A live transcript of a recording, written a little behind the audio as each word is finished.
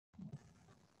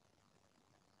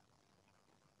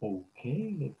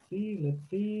Okay, let's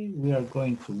see. We are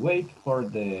going to wait for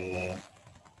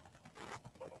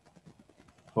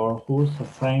who's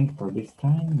assigned for this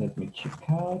time. Let me check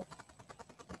out.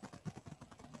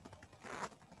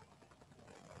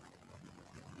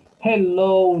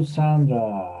 Hello,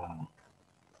 Sandra.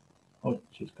 Oh,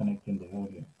 she's connecting the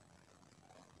audio.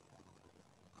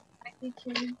 Hi,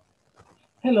 teacher.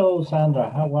 Hello,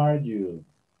 Sandra. How are you?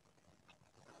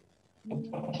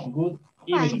 Good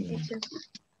Fine, evening. teacher.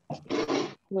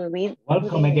 Good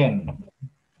Welcome evening. again.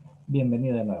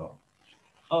 Bienvenida de nuevo.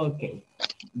 Okay.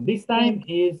 This time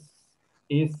is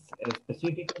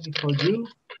specifically for you.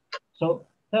 So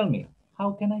tell me,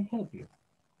 how can I help you?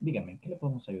 Dígame, ¿qué le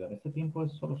podemos ayudar? Este tiempo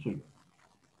es solo suyo.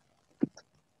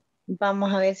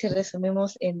 Vamos a ver si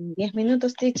resumimos en 10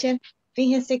 minutos, teacher.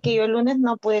 Fíjense que yo el lunes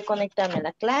no pude conectarme a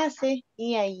la clase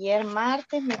y ayer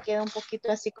martes me quedé un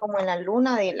poquito así como en la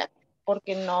luna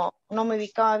porque no me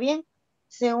ubicaba bien.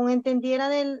 Según entendiera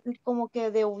como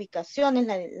que de ubicaciones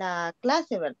la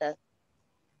clase, ¿verdad?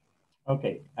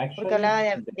 Okay, Porque actually, hablaba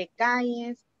de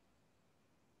calles.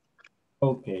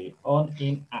 okay, on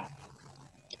in app.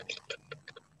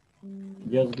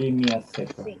 Just give me a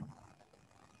second. Sí.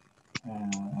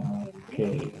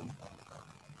 Okay.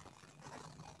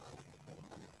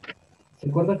 ¿Se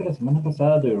acuerda que la semana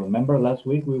pasada, do you remember last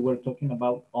week we were talking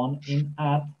about on in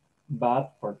at,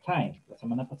 but for time? La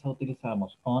semana pasada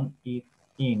utilizábamos on, it,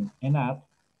 in, and at,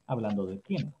 hablando de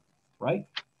tiempo, right?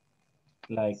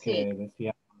 Like Sí.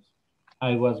 decíamos,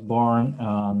 I was born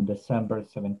on December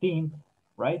 17th,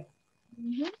 right?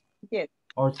 Yes.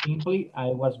 Or simply, I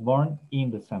was born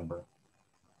in December.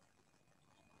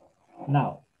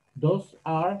 Now, those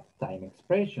are time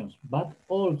expressions, but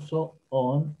also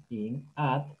on, in,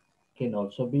 at can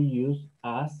also be used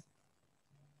as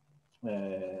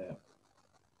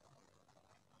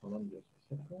hold on just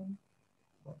a second.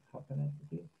 What happened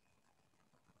to this?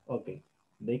 Okay,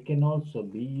 they can also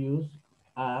be used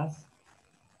as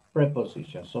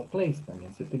prepositions of place.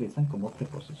 También se utilizan como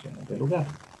preposiciones de lugar.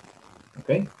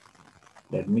 Okay,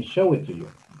 let me show it to you.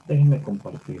 Déjenme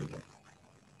compartirlo.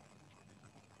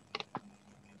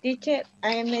 Teacher,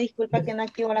 me disculpa que no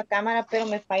activo la cámara, pero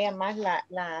me falla más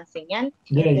la señal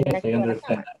Yeah, en tener yes, I activa la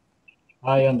understand.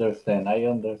 cámara. I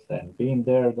understand. Been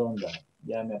there, done that.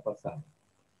 Ya me ha pasado.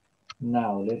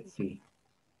 Now, let's see.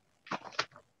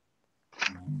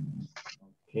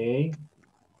 Okay.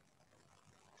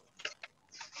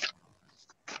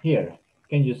 Here,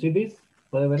 can you see this?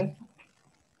 ¿Puede ver esto?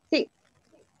 Sí.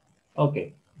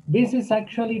 Okay. This is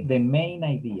actually the main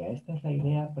idea. Esta es la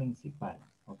idea principal.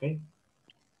 Okay.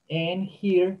 And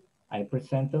here, I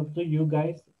presented to you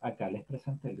guys, acá les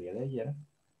presenté el día de ayer,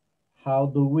 how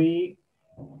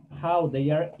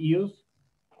they are used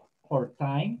for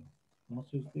time, cómo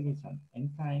se utilizan en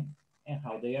time, and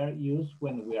how they are used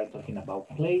when we are talking about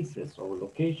places or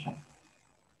location.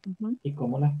 Y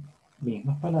cómo las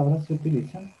mismas palabras se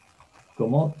utilizan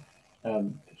como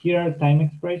here are time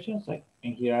expressions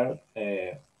and here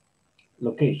are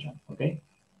location, ¿ok?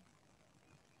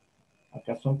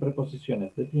 Acá son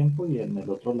preposiciones de tiempo y en el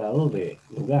otro lado de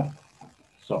lugar.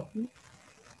 So,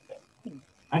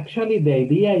 actually the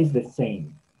idea is the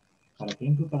same. Para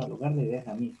tiempo y para lugar la idea es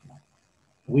la misma.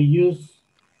 We use,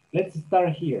 let's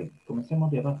start here. Comencemos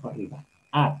de abajo arriba.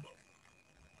 At,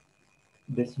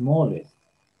 the smallest,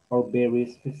 or very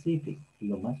specific.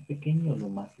 Lo más pequeño, lo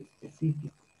más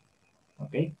específico.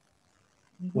 ¿Ok?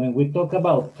 When we talk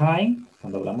about time,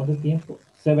 cuando hablamos de tiempo,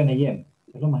 7 a.m.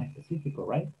 es lo más específico,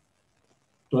 right?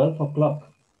 12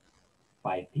 o'clock,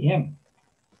 5 p.m.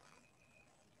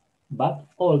 But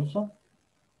also,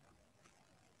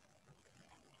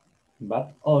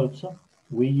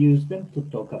 we use them to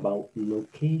talk about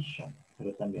location.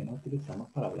 Pero también lo utilizamos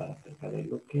para hablar acerca de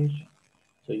location.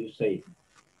 So you say,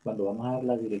 cuando vamos a dar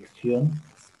la dirección,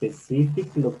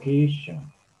 specific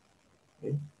location.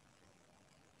 ¿Okay?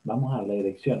 Vamos a dar la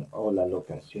dirección o la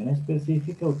locación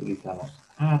específica, utilizamos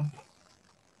at.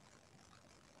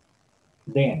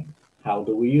 Then, how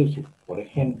do we use it? Por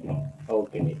ejemplo,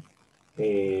 okay,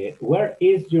 where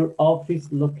is your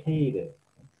office located?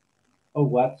 O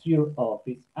what's your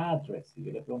office address? Si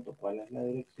yo le pregunto cuál es la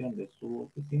dirección de su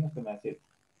oficina, usted me va a decir,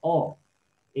 oh,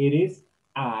 it is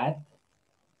at,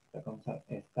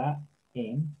 está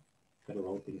en, pero va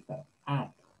a utilizar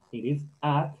at. It is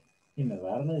at, y me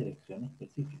va a dar la dirección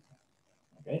específica.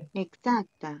 Okay?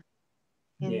 Exacta.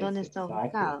 ¿En Yes, dónde está exactly.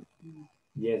 ubicado?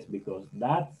 Yes, because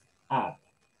that's at.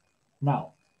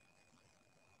 Now,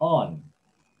 on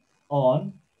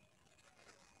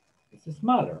is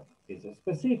smaller, is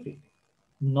specific,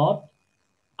 not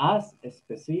as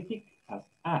specific as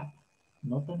at.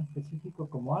 No tan específico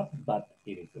como at, but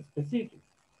it is specific.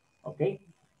 Okay,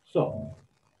 so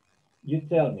you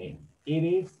tell me it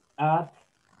is at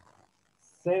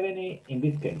 70, in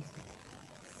this case,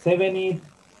 70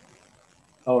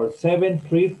 or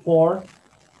 734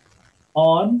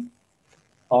 on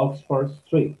Oxford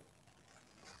Street.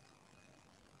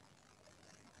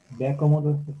 Vea cómo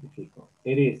lo especifico.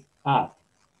 It is at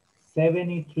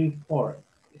 734.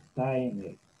 Está en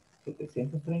el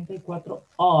 734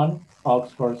 on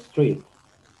Oxford Street.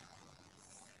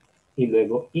 Y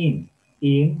luego in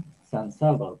San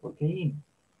Salvador. ¿Por qué in?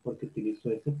 Porque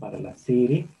utilizo ese para la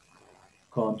city,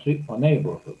 country o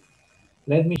neighborhood.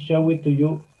 Let me show it to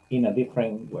you in a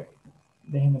different way.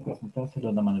 Déjenme presentárselo de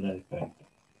una manera diferente.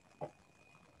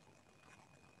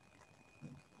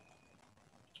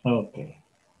 Okay.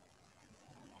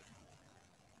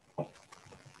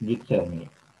 You tell me.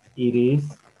 It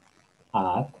is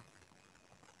at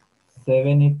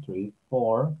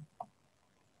 734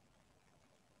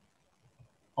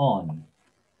 on.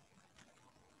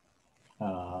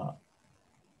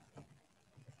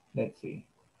 Let's see.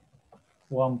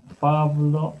 Juan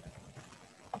Pablo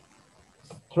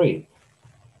Street.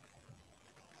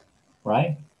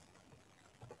 Right?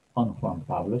 On Juan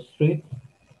Pablo Street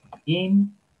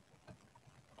in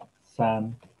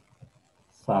San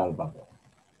Salvador.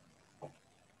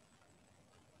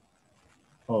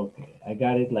 Okay, I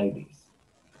got it like this.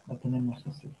 Lo tenemos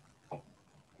así.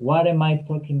 What am I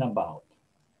talking about?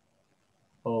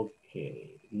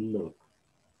 Okay, look.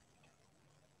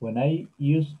 When I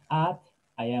use at,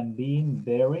 I am being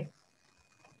very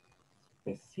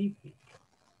specific,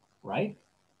 right?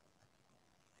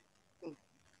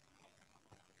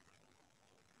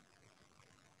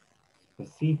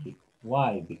 Specific.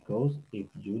 Why? Because if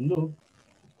you look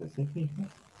specific,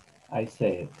 I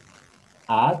said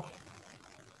at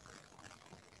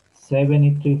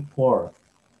 734.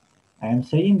 I am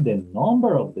saying the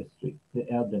number of the street,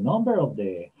 the number of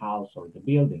the house or the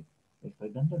building.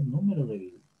 Estoy dando el número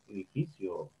del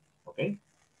edificio, okay?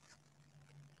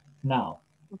 Now,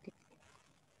 Okay.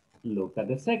 look at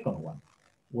the second one.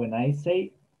 When I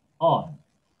say on,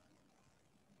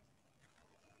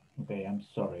 okay, I'm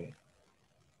sorry.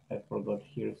 I forgot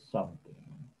here something.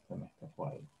 Se me escapó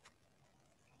ahí.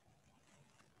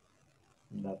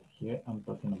 That here I'm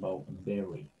talking about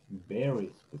very, very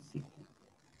specific.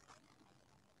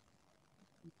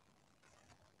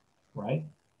 Right?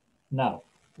 Now,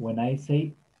 when I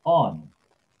say on,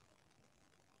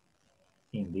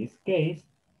 in this case,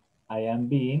 I am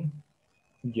being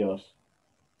just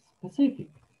specific.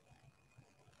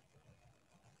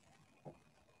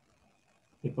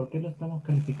 ¿Y por qué lo estamos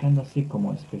calificando así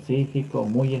como específico,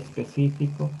 muy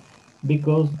específico?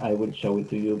 Because I will show it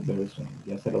to you very soon.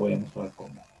 Ya se lo voy a mostrar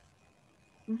cómo.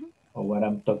 Or what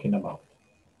I'm talking about.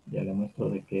 Ya le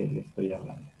muestro de qué le estoy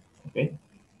hablando. Okay?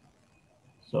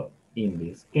 So, in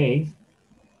this case,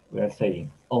 we are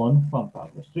saying on Juan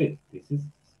Pablo Street. This is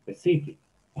specific.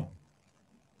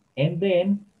 And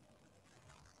then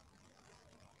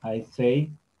I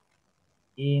say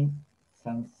in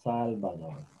San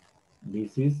Salvador.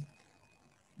 This is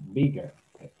bigger.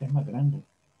 Este es más grande.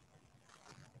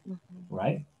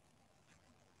 Right?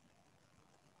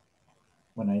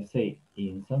 When I say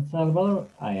in San Salvador,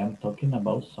 I am talking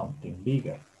about something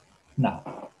bigger.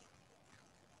 Now,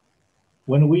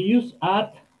 when we use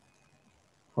at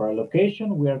for a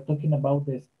location, we are talking about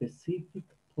the specific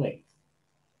place.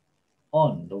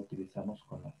 On lo utilizamos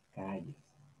con las calles.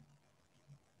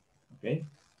 Okay?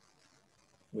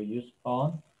 We use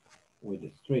on with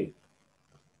the street.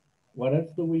 What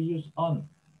else do we use on?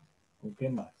 ¿Con qué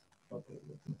más? Okay,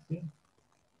 let me see.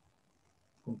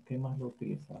 ¿Con qué más lo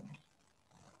utilizamos?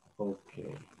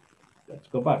 Okay, let's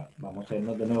go back. Vamos a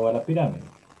irnos de nuevo a la pirámide.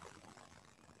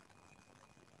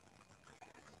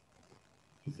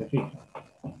 Si se fijan,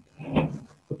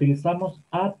 utilizamos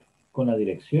at con la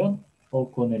dirección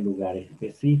o con el lugar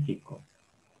específico.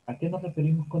 ¿A qué nos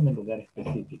referimos con el lugar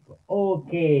específico?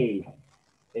 Ok,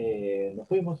 nos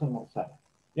fuimos a almorzar.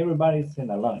 Everybody's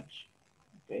in a lunch.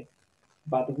 Okay,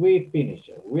 but we finished.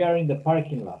 We are in the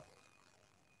parking lot.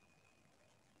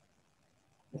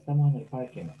 Estamos en el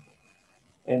parking lot.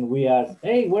 And we ask,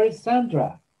 hey, where is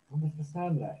Sandra? ¿Dónde está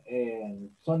Sandra? And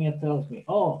Sonia tells me,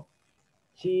 oh,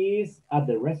 she is at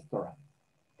the restaurant.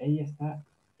 Ella está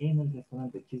en el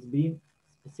restaurante. She's being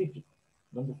specific.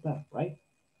 ¿Dónde está? Right?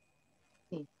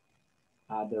 Sí.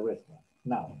 At the restaurant.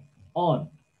 Now, on.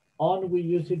 On we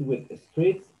use it with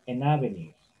streets and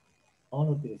avenues. On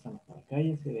utilizamos para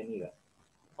calles y avenidas.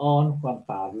 On Juan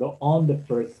Pablo, on the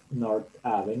First North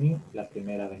Avenue, la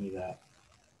primera avenida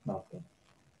norte.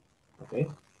 Okay?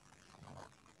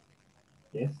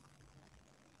 Yes.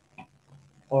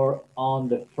 Or on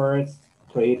the First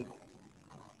street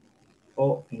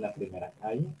o en la primera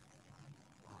calle,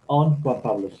 on Juan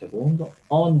Pablo II,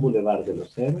 on Boulevard de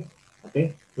los Héroes,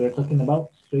 okay? We're talking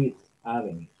about streets,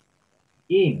 avenues.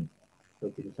 In, lo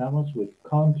utilizamos with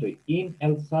country, in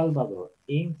El Salvador,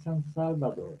 in San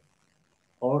Salvador,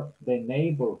 or the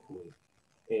neighborhood.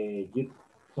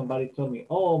 Somebody told me,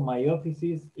 oh, my office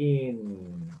is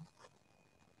in,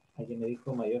 alguien me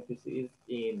dijo, my office is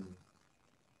in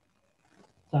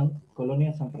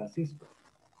Colonia San Francisco.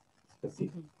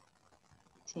 Specific.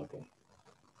 Sí. Okay.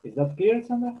 Is that clear,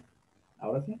 Sandra?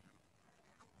 Ahora sí.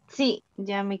 Sí,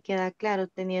 ya me queda claro,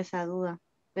 tenía esa duda.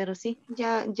 Pero sí,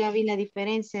 ya vi la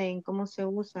diferencia en cómo se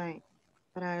usa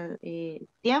para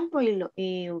tiempo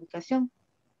y ubicación.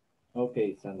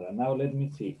 Okay, Sandra, now let me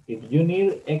see. If you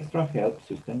need extra help,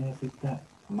 si usted necesita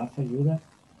más ayuda,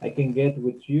 I can get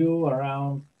with you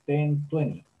around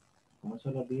 10:20. Como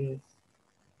son las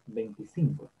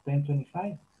 10:25,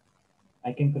 10:25.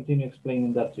 I can continue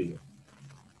explaining that to you.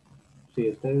 Si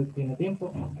usted tiene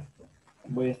tiempo,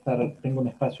 tengo un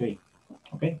espacio ahí.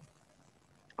 Okay?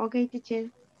 Ok,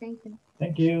 teacher. Thank you.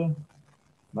 Thank you. Le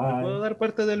puedo Bye. dar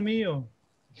parte del mío.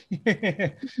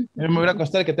 Me voy a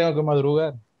costar que tengo que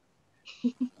madrugar.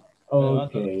 Me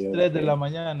levanto a las 3 de la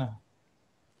mañana.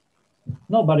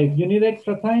 No, but if you need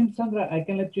extra time, Sandra, I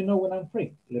can let you know when I'm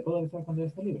free. Le puedo avisar cuando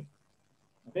esté libre.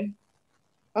 Okay?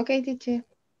 Ok, teacher.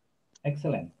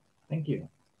 Excellent. Thank you.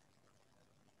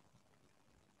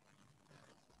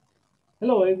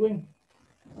 Hello, Edwin.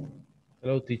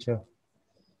 Hello, teacher.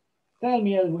 Tell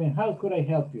me, Edwin, how could I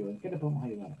help you? ¿En qué le podemos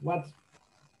ayudar? What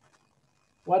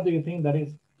do you think that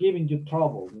is giving you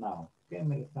trouble now? ¿Qué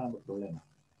me está dando problema?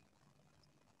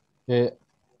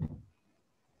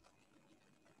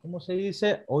 ¿Cómo se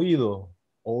dice? Oído,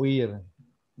 oír,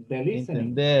 The listening.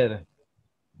 entender.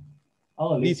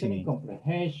 Oh, listening Listening.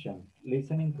 comprehension.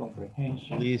 Listening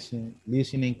comprehension.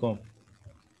 Listening.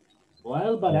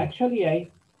 Well, but Yeah. actually,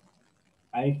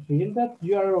 I feel that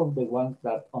you are of the ones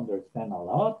that understand a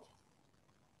lot.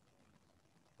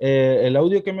 El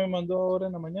audio que me mandó ahora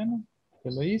en la mañana,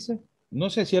 que lo hice. No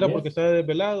sé si era Yes. porque estaba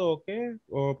desvelado o qué,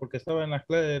 o porque estaba en las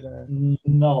clases.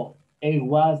 No, it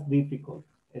was difficult.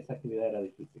 Esa actividad era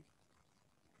difícil.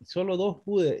 Solo dos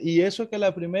pude. Y eso que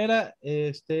la primera,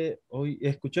 hoy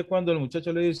escuché cuando el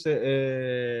muchacho le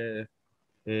dice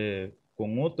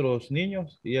con otros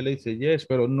niños y él le dice yes,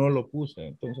 pero no lo puse.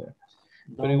 Entonces,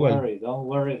 pero Don't igual. worry, don't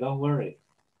worry, don't worry.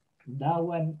 That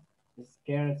one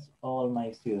scares all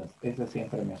my students. Ese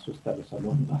siempre me asusta a los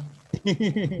alumnos.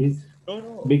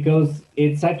 No. Because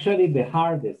it's actually the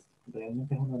hardest.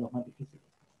 Realmente es uno de los más difíciles.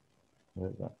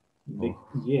 ¿Verdad?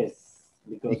 Yes.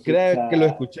 Because Y crea que lo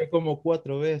escuché como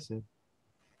 4 veces.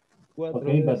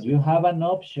 Okay, but you have an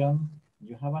option.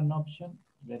 You have an option.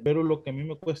 Pero lo que a mí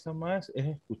me cuesta más es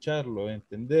escucharlo,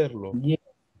 entenderlo. Yeah,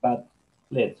 but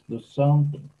let's do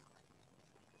something.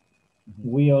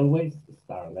 We always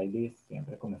start like this.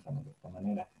 Siempre comenzamos de esta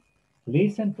manera.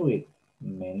 Listen to it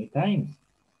many times.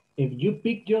 If you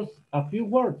pick just a few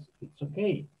words, it's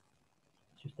okay.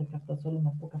 Si usted capta solo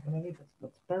unas pocas palabritas,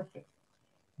 that's perfect.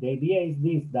 The idea is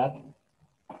this, that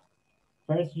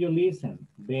first you listen,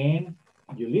 then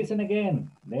you listen again,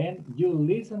 then you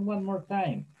listen one more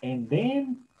time, and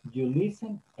then you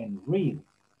listen and read.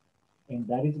 And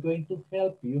that is going to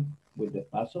help you with the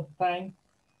pass of time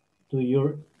to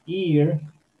your ear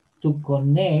to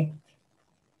connect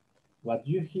what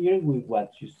you hear with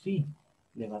what you see.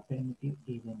 Le va a permitir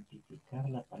identificar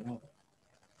la palabra.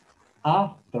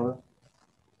 After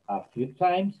a few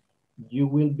times, you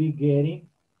will be getting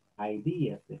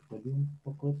ideas. Después de un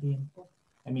poco de tiempo.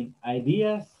 I mean,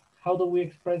 ideas, how do we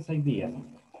express ideas?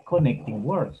 Connecting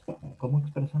words. ¿Cómo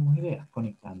expresamos ideas?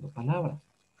 Conectando palabras.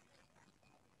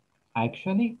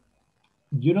 Actually,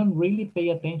 you don't really pay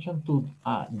attention to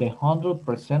the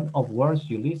 100% of words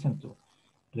you listen to.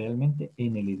 Realmente,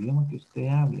 en el idioma que usted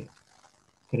hable,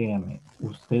 créame,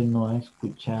 usted no ha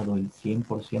escuchado el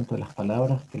 100% de las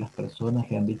palabras que las personas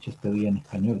le han dicho este día en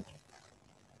español.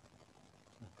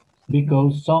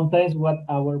 Because sometimes what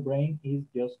our brain is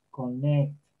just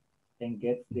connect and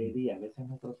gets the idea. A veces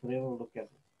nuestro cerebro lo que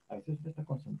hace, a veces usted está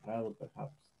concentrado,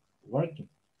 perhaps, working,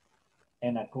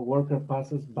 and a coworker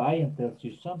passes by and tells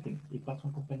you something, y pasa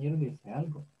un compañero y le dice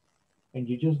algo, and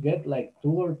you just get like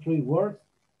 2 or 3 words,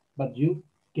 but you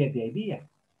get the idea.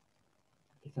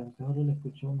 Quizás usted solo le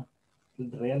escuchó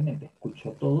realmente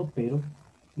escuchó todo, pero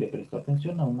le prestó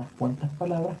atención a unas cuantas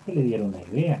palabras que le dieron una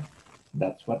idea.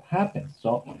 That's what happens.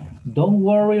 So don't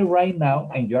worry right now,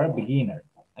 and you're a beginner.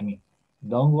 I mean,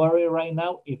 don't worry right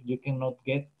now if you cannot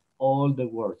get all the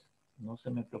words. No se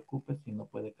me preocupe si no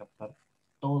puede captar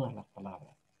todas las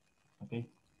palabras. Okay?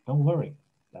 Don't worry.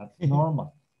 That's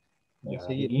normal. Ya,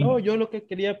 no, yo lo que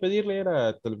quería pedirle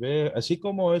era, tal vez, así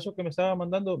como eso que me estaba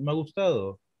mandando, me ha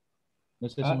gustado. No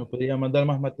sé si me podría mandar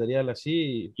más material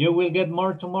así. You will get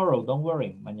more tomorrow, don't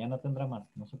worry. Mañana tendrá más,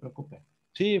 no se preocupe.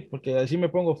 Sí, porque así me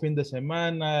pongo fin de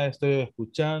semana, estoy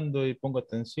escuchando y pongo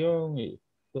atención y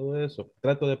todo eso.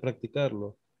 Trato de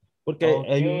practicarlo. Porque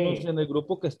hay unos en el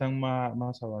grupo que están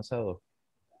más avanzados.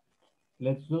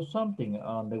 Let's do something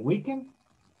on the weekend.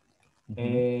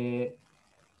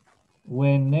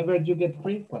 Whenever you get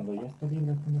free, cuando ya esté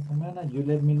libre el fin de semana, you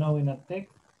let me know in a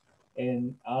text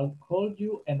and I'll call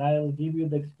you and I'll give you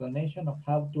the explanation of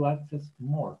how to access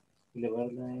more. Y le voy a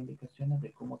dar las indicaciones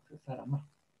de cómo accesar a más.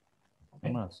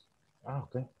 Okay? Más. Ah,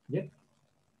 ok. Yep.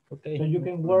 Okay. So you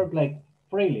can work like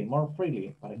freely, more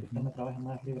freely, para que usted no trabaje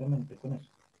más libremente con eso.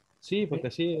 Sí, porque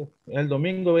sí, el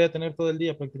domingo voy a tener todo el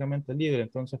día prácticamente libre,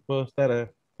 entonces puedo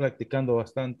estar practicando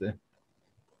bastante.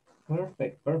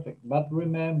 Perfect, perfect. But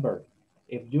remember,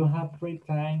 if you have free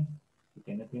time, si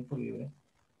tiene tiempo libre,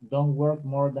 don't work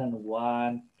more than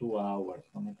 1, 2 hours.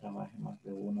 No me trabaje más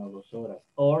de 1 o 2 horas.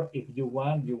 Or if you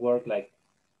want, you work like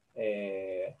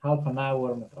half an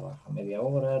hour, me trabaja media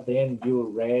hora, then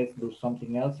you rest, do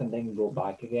something else, and then go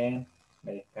back again.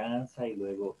 Me descansa y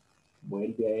luego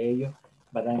vuelve a ello.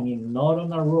 But I mean, not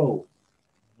on a row.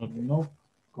 Okay. No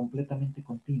completamente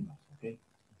continuous, okay?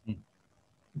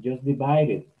 Just divide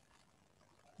it.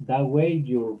 That way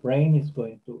your brain is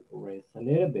going to rest a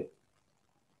little bit.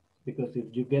 Because if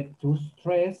you get too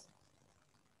stressed,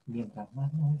 mientras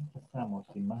más nos estresamos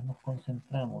y más nos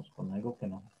concentramos con algo que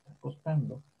nos está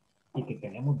costando y que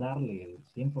queremos darle el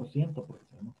 100% porque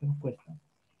sabemos que nos cuesta,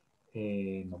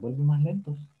 nos vuelve más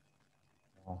lentos.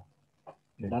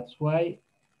 That's why,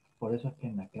 por eso es que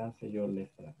en la clase yo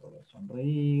les trato de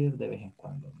sonreír, de vez en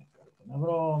cuando me cargo una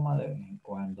broma, de vez en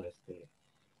cuando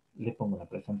le pongo la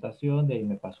presentación, de ahí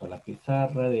me paso a la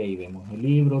pizarra, de ahí vemos el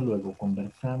libro, luego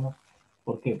conversamos.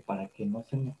 ¿Por qué? Para que no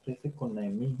se me estrese con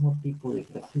el mismo tipo de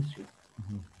ejercicio.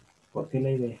 Porque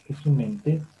la idea es que su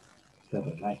mente se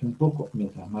relaje un poco.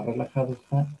 Mientras más relajado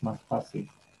está, más fácil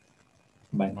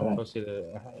va a entrar. Más fácil,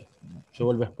 se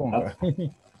vuelve esponja.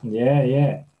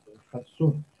 Yeah. That's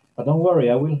true. But don't worry,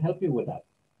 I will help you with that.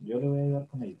 Yo le voy a ayudar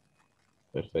con ello.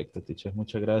 Perfecto, teacher.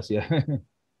 Muchas gracias.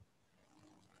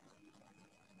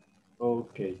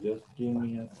 Okay, just give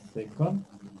me a second.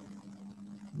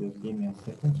 Just give me a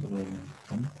second so that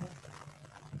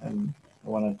I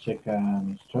want to check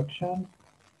an instruction.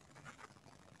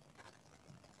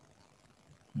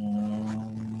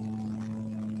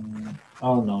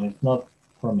 Oh no, it's not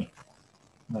for me.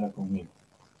 Not for me.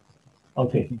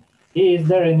 Okay. Is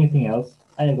there anything else?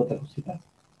 Hay algo otra cosita.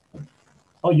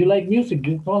 Oh, you like music?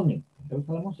 You told me. ¿Te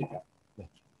gusta la música?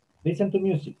 Listen to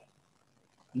music.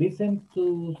 Listen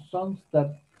to songs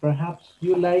that perhaps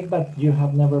you like, but you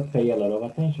have never paid a lot of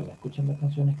attention. Escuchen las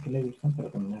canciones que le gustan, pero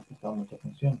que no le has prestado mucha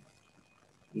atención.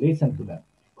 Listen to them.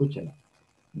 Escúchenlas.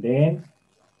 Then,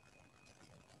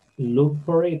 look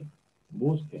for it.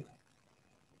 Búsquela.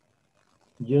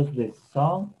 Use the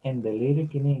song and the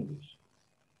lyric in English.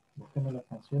 Búsquenme la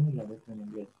canción y la letra en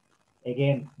inglés.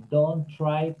 Again, don't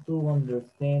try to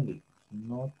understand it.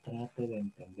 No trate de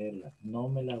entenderla. No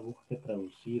me la busque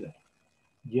traducida.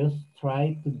 Just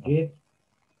try to get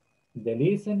the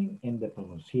listening and the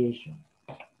pronunciation.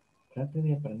 Trate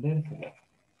de aprendérsela.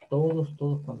 Todos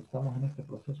cuando estamos en este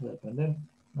proceso de aprender,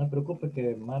 no se preocupe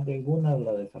que más de alguna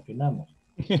la desafinamos.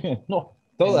 No,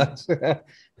 todas.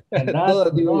 And that's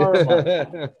todas,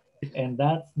 normal. And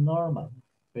that's normal.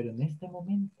 Pero en este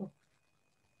momento,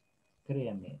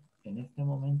 créame, en este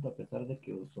momento, a pesar de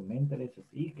que su mente le dice,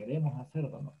 sí, queremos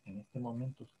hacerlo, no, en este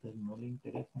momento a usted no le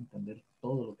interesa entender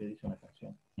todo lo que dice una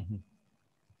canción.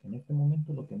 En este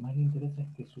momento lo que más le interesa es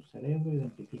que su cerebro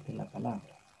identifique la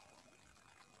palabra.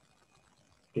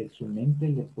 Que su mente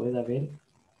le pueda ver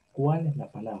cuál es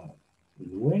la palabra.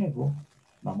 Luego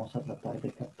vamos a tratar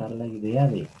de captar la idea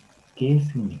de qué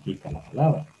significa la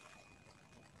palabra.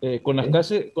 Con las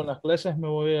clases me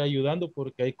voy ayudando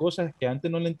porque hay cosas que antes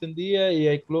no le entendía y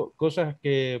hay cosas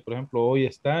que, por ejemplo, hoy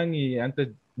están y antes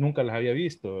nunca las había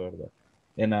visto, ¿verdad?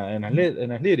 En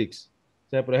las lyrics. O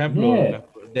sea, por ejemplo,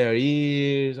 there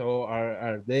is o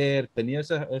are there. Tenía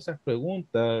esas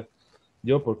preguntas.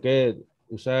 Yo, ¿por qué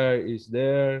usar is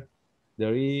there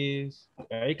is?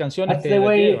 Hay canciones That's que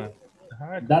las llevan.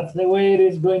 That's the way it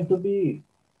is going to be.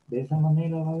 De esa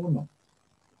manera va uno.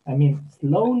 I mean,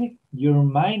 slowly your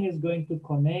mind is going to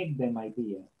connect them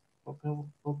ideas. Poco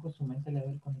a poco su mente le va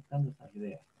a ir conectando esas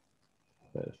ideas.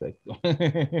 Perfecto.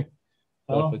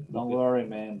 So, don't worry,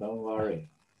 man, don't worry.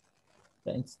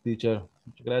 Thanks, teacher.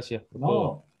 Muchas gracias por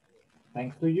todo.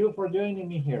 Thanks to you for joining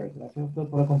me here. Gracias a usted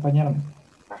por acompañarme.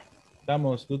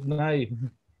 Estamos. Good night.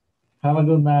 Have a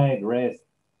good night. Rest.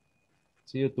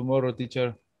 See you tomorrow,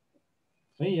 teacher.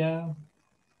 See ya.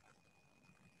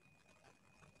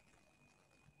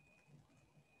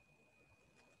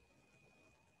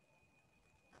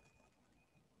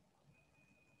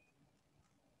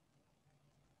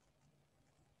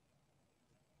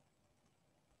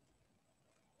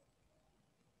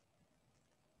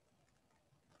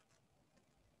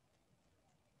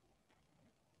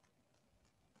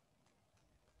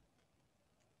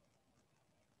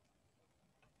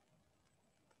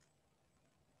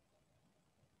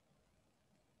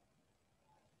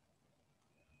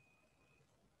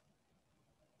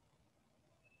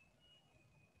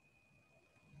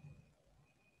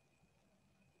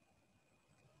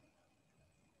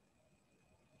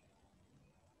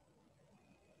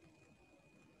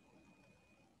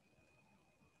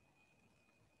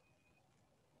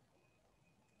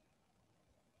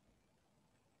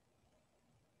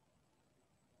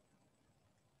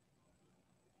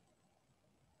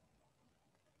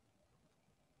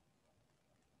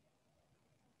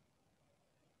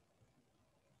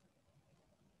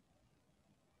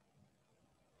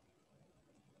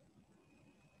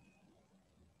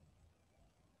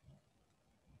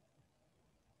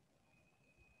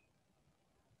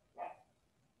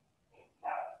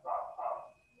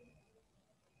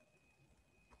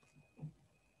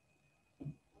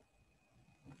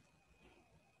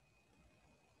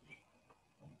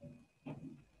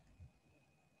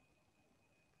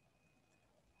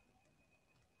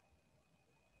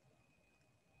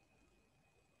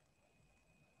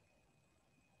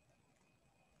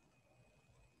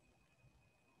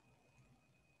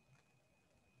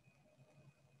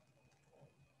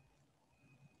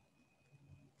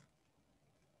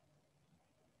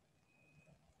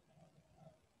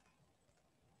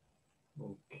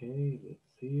 Okay,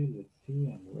 let's see.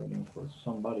 I'm waiting for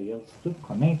somebody else to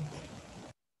connect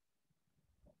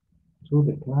to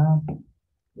the class.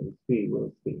 We'll see.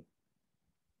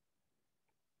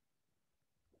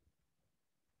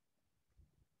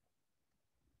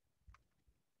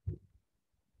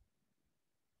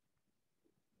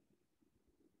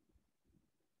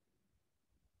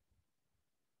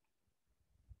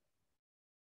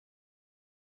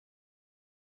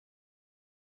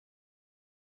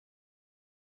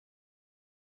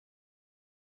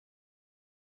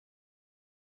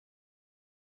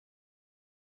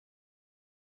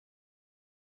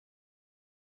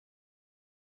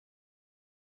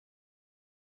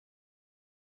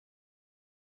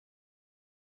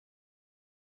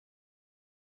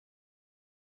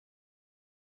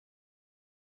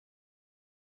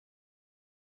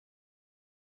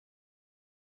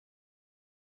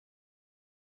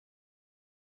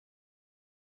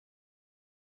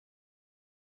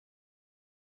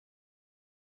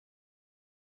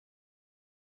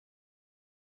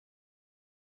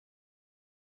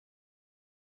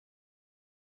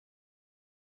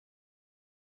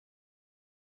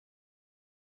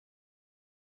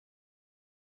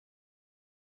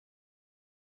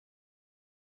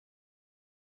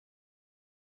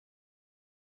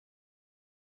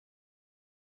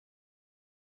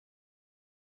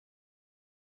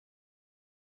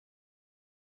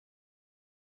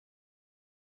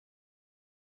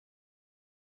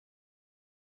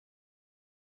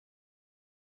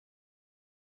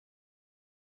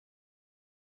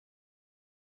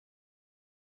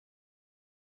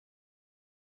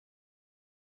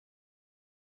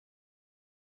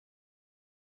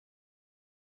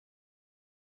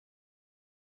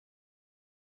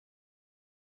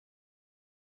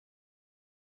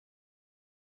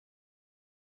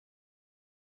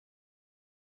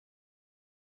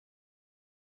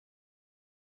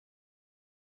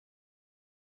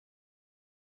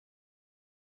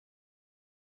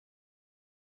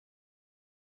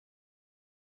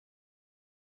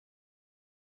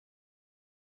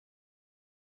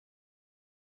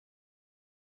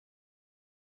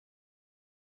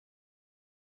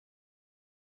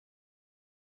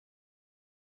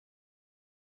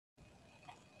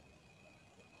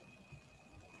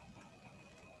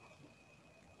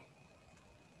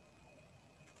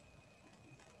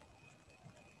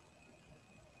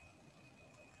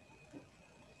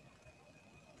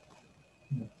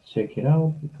 Check it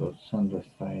out because Sandra's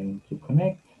trying to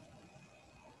connect,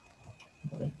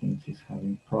 but I think she's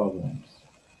having problems.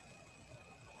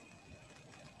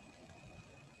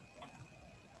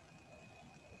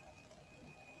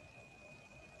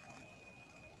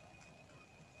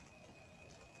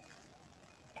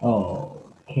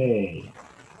 Okay.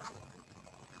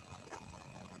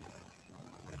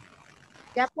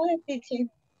 Ya pude, teacher.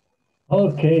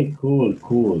 Okay,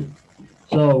 cool.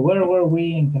 So, where were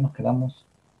we? ¿En qué nos quedamos?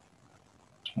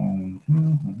 Estamos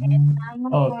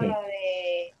con Okay. lo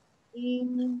de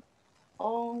in,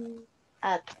 on,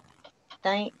 at,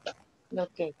 time,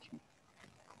 location.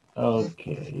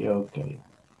 Okay, okay.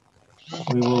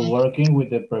 We were working with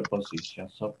the preposition.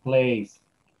 So, place.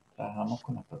 Trabajamos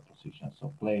con las prepositions.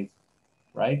 So, place,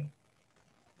 right?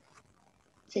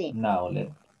 Sí. Now,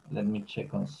 let me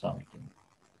check on something.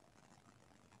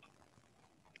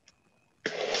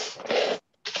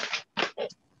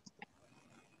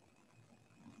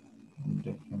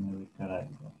 Déjeme ubicar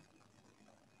algo.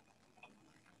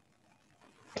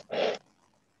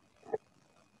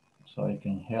 So I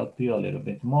can help you a little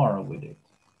bit more with it.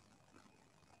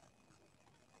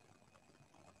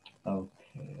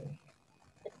 Okay.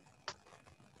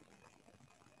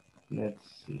 Let's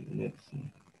see, let's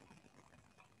see.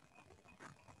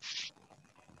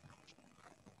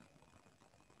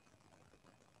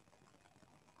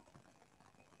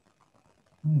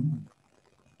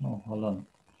 Oh, hold on.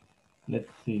 Let's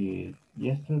see.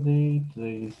 Yesterday,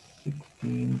 today is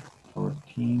 16,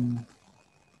 14.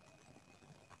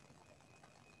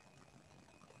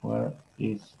 Where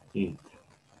is it?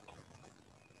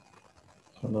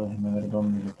 Solo déjeme ver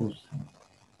dónde lo puse.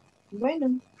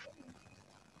 Bueno,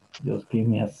 Just give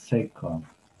me a second.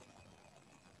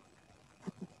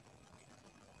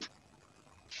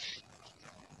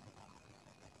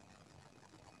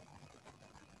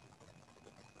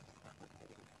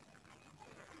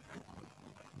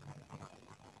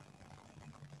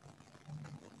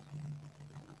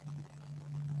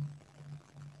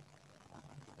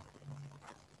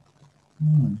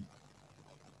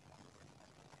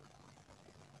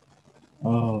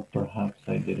 Oh, perhaps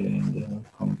I did it in the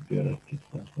computer.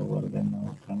 Quizás lo guardé en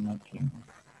la otra máquina.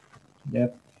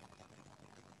 Yep.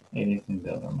 It is in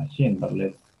the other machine, but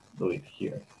let's do it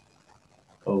here.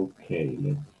 Okay,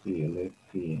 let's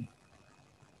see.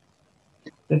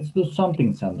 Let's do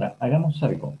something, Sandra. Hagamos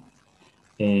algo.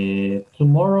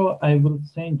 Tomorrow I will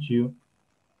send you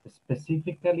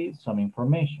specifically some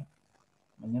information.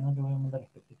 Mañana le voy a mandar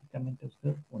específicamente a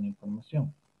usted una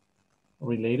información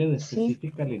related sí.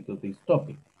 specifically to this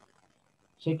topic.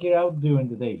 Check it out during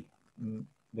the day.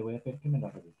 Le voy a pedir que me la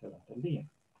revise durante el día.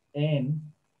 And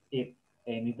if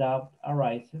any doubt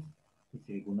arises, y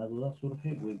si alguna duda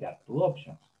surge, we got two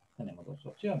options. Tenemos dos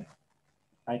opciones.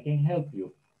 I can help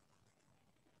you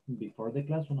before the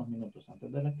class, unos minutos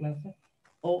antes de la clase,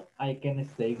 or I can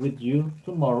stay with you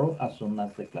tomorrow as soon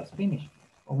as the class finish.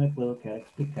 O me puedo quedar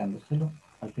explicándoselo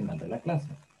al final de la clase.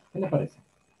 ¿Qué le parece?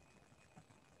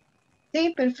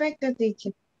 Sí, perfecto,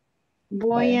 teacher.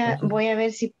 Vaya, Voy entonces, a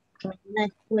ver si mañana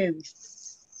es jueves.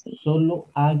 Sí. solo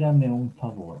hágame un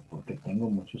favor, porque tengo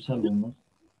muchos alumnos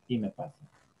y me pasa.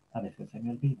 A veces se me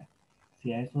olvida.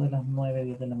 Si a eso de las 9,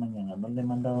 10 de la mañana no le he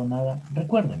mandado nada,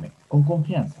 recuérdeme, con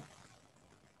confianza.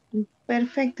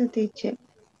 Perfecto, teacher.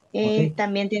 ¿Ok?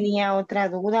 También tenía otra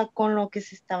duda con lo que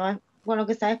con lo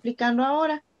que estaba explicando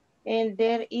ahora. El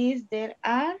there is, there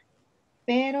are,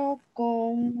 pero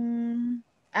con,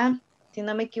 si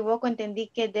no me equivoco, entendí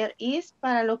que there is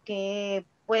para lo que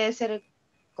puede ser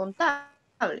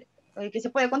contable, el que se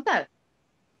puede contar.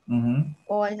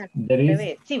 O es al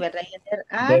revés. Sí, ¿verdad? Y el there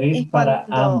There are is es para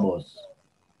cuando ambos.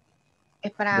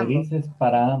 es para There ambos. is es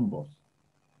para ambos,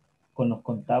 con los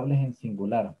contables en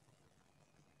singular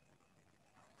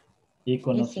y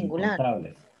con En los singular.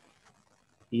 incontables.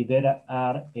 Y there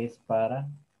are es para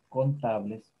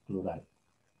contables plural.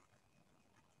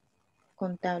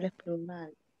 Contables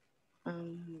plural.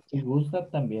 Si Ya. gusta,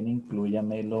 también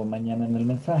inclúyamelo mañana en el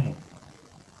mensaje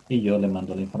y yo le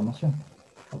mando la información.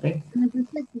 ¿Ok?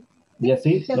 Perfecto. Y Sí,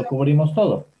 así lo cubrimos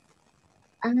todo.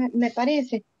 me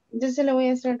parece. Entonces le voy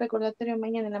a hacer el recordatorio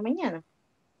mañana en la mañana.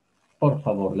 Por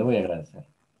favor, le voy a agradecer.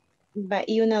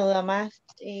 Y una duda más.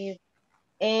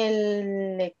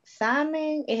 El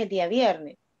examen es el día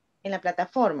viernes en la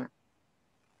plataforma.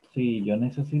 Si yo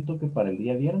necesito que para el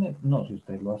día viernes, no, si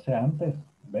usted lo hace antes,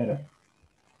 verá.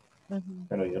 Ujú.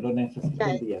 Pero yo lo necesito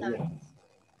Ya el día está. viernes.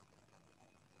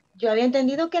 Yo había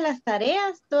entendido que las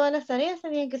tareas, todas las tareas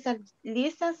tenían que estar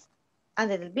listas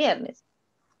antes del viernes.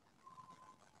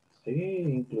 Sí,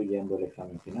 incluyendo el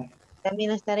examen final.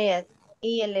 También las tareas.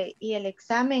 Y el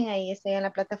examen ahí está en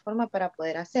la plataforma para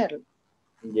poder hacerlo.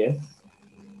 Yes.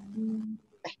 Mm,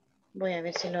 Voy a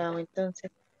ver si lo hago entonces.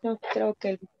 Yo creo que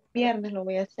el viernes lo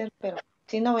voy a hacer, pero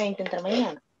si no, voy a intentar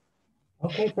mañana.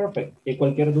 Ok, perfecto. Y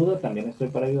cualquier duda también estoy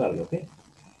para ayudarle, ¿ok?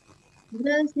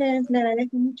 Gracias, le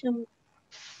agradezco mucho.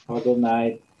 Have a good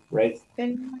night. Rest.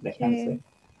 Feliz noche. Descanse.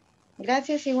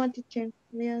 Gracias, igual, teacher.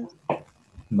 Adiós.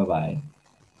 Bye bye.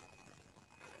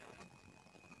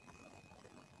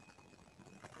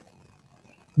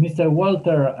 Mr.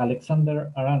 Walter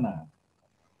Alexander Arana.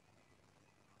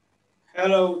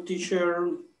 Hello, teacher.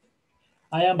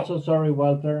 I am so sorry,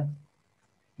 Walter.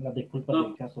 Las disculpas No.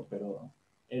 del caso, pero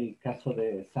el caso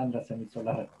de Sandra se me hizo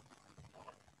largo.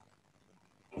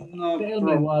 No Tell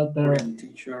me, Walter, problem,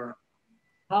 teacher.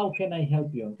 how can I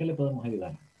help you? ¿En qué le podemos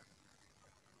ayudar?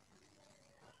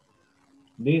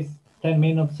 These 10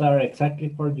 minutes are exactly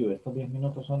for you. Estos 10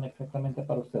 minutos son exactamente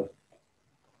para usted.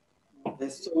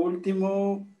 Esto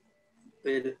último,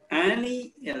 el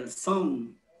Annie y el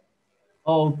son.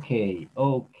 Okay.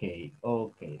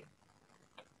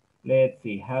 Let's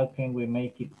see, how can we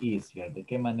make it easier? ¿De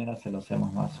qué manera se lo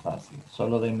hacemos más fácil?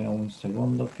 Solo deme un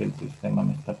segundo que el sistema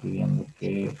me está pidiendo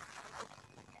que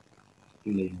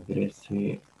le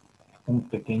ingrese un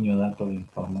pequeño dato de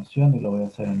información y lo voy a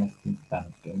hacer en este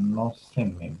instante. No se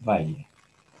me vaya.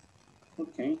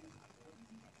 Ok.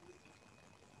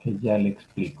 Que ya le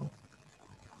explico.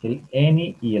 El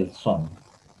any y el son.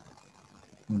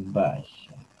 Vaya.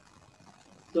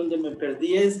 Donde me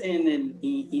perdí es en el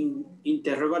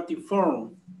interrogative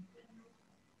form.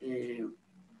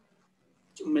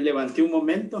 Me levanté un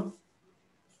momento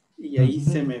y ahí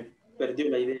se me perdió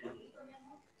la idea.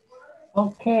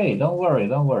 Ok, don't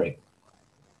worry.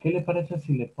 ¿Qué le parece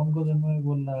si le pongo de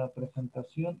nuevo la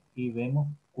presentación y vemos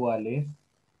cuál es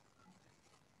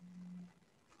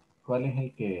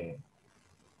el que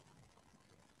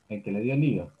le dio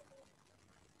lío?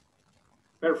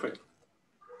 Perfecto.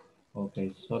 Ok,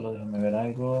 solo déjeme ver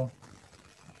algo.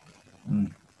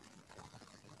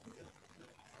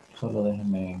 Solo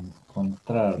déjeme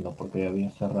encontrarlo porque ya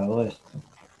había cerrado esto.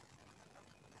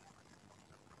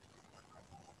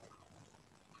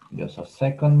 Just a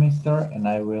second, mister, and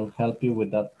I will help you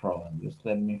with that problem. Just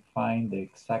let me find the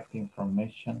exact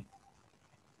information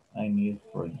I need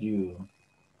for you.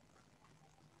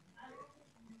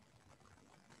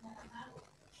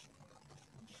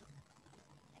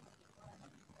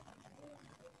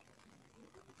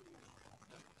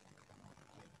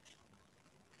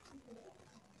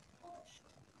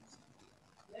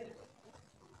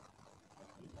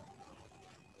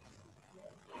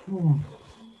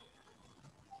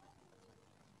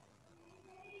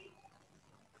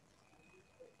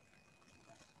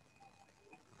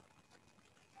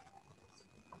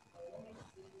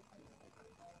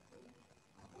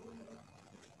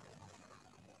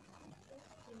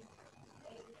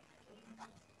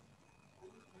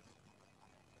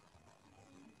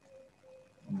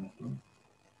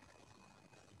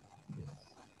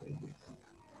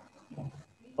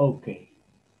 Okay,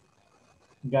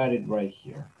 got it right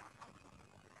here.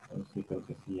 Sí, creo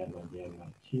que sí, ya lo hallé el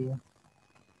archivo.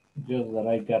 Just that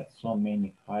I got so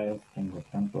many files, tengo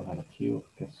tantos archivos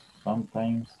que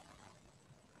sometimes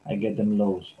I get them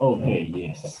lost. Okay,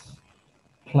 yes.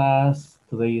 Class,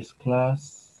 today is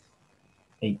class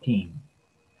 18.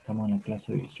 Estamos en la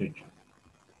clase 18.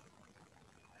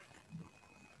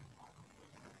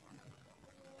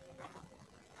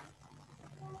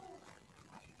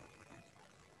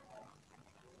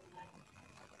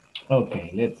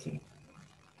 Okay, let's see.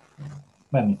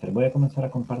 Bueno, mister, voy a comenzar a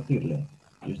compartirle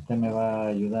y usted me va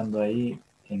ayudando ahí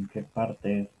en qué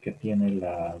parte es que tiene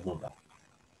la duda.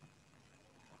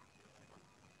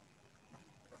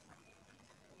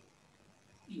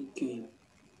 Okay.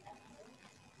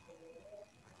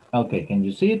 Okay, can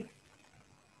you see it?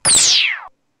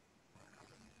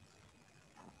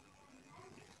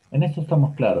 En esto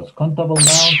estamos claros. Countable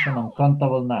nouns and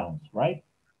uncountable nouns, right?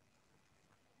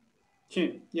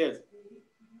 Sí, yes.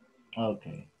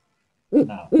 Okay.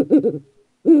 Now.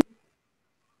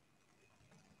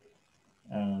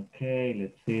 Okay,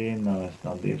 let's see. No, it's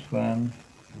not this one.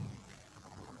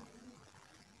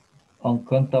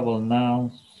 Uncountable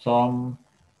nouns, some.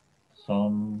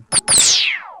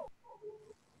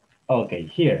 Okay,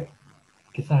 here.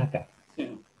 Quizás acá.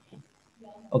 Sí.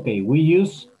 Okay, we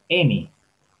use any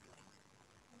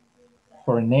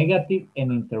for negative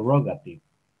and interrogative.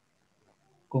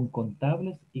 Con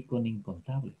contables y con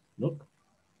incontables. Look.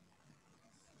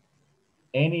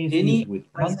 Any is used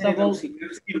with countable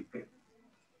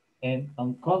and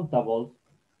uncountable.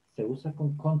 Se usa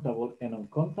con countable and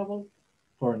uncountable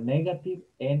for negative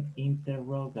and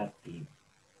interrogative.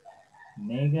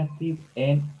 Negative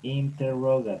and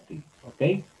interrogative.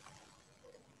 Okay?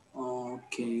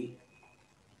 Okay.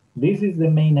 This is the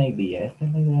main idea. Esta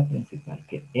es la idea principal.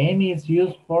 Que any is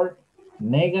used for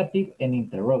negative and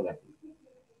interrogative.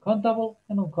 Countable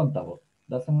and uncountable.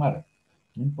 Doesn't matter.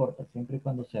 No importa. Siempre y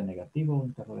cuando sea negativo o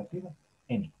interrogativo.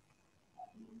 Any.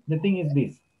 The thing is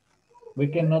this. We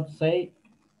cannot say.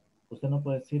 Usted no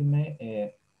puede decirme.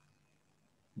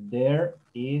 There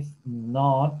is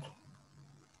not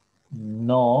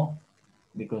no,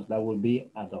 because that would be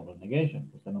a double negation.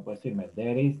 Usted no puede decirme,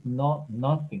 there is no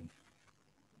nothing.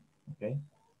 ¿Ok?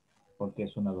 Porque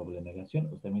es una doble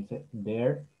negación. Usted me dice,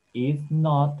 there is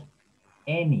not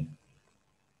any.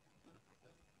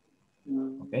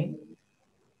 ¿Ok?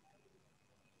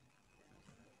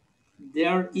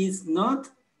 There is not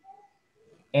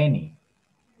Any.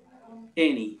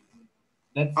 any.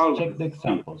 Let's Algo. check the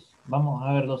examples. Vamos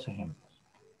a ver los ejemplos.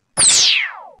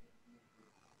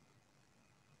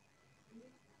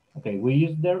 Okay, we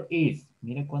use there is.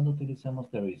 Mire cuando utilizamos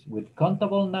there is. With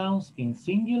countable nouns in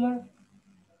singular,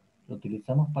 lo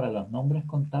utilizamos para los nombres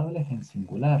contables en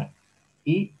singular.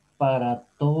 Y para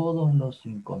todos los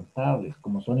incontables.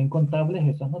 Como son incontables,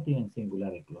 esos no tienen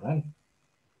singular y plural.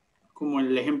 Como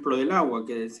el ejemplo del agua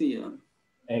que decía.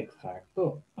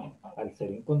 Exacto. Al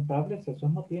ser incontables,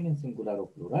 esos no tienen singular o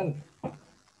plural.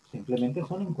 Simplemente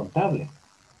son incontables.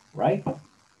 Right?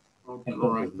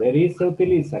 Entonces, there is se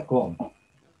utiliza con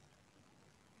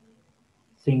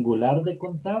singular de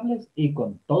contables y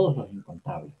con todos los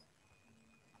incontables.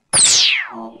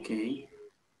 Ok.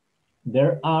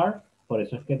 There are, por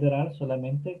eso es que there are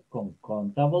solamente con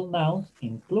countable nouns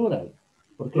in plural.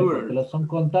 ¿Por qué? Plural. Porque los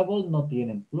uncountables no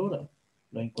tienen plural.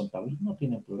 Los incontables no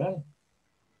tienen plural.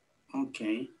 Ok.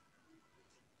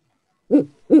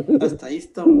 Hasta ahí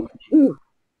estamos.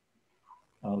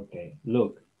 Ok,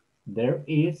 look. There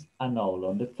is an owl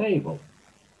on the table.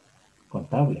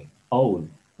 Contable. Owl,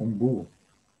 un búho.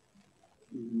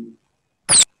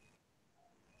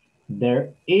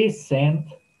 There isn't,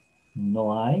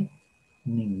 no hay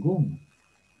ningún.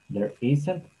 There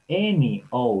isn't any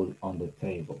owl on the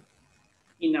table.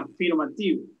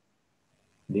 Inafirmativo.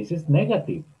 This is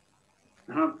negative.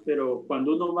 Ajá, pero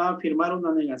cuando uno va a afirmar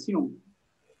una negación.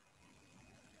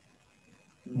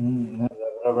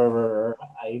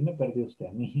 Ahí me perdió usted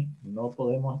a mí. No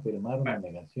podemos afirmar una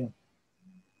negación.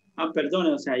 Ah, perdón,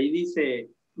 o sea, ahí dice,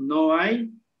 no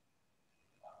hay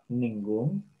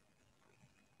Ningún.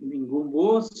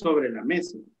 búho sobre la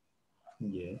mesa.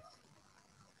 Yes.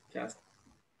 Ya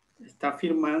está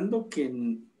afirmando que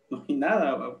no hay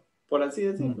nada, por así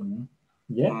decirlo.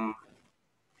 Yeah.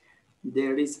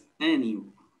 There is any.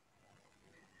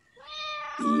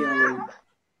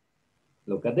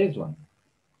 Look at this one.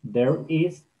 There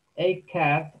is a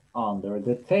cat under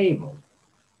the table.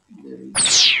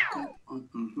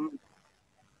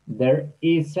 There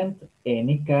isn't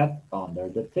any cat under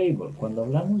the table. Cuando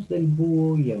hablamos del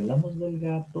búho y hablamos del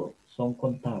gato, son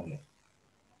contables.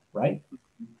 Right?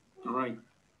 Right.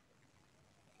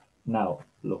 Now,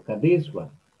 look at this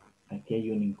one. Aquí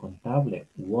hay un incontable.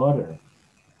 Water.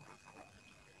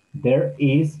 There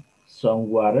is some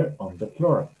water on the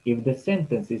floor. If the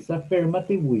sentence is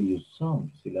affirmative, we use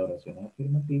some. Si la oración es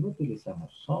afirmativa,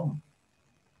 utilizamos some.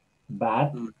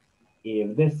 But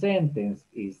if the sentence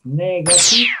is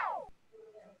negative,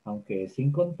 aunque es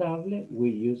incontable, we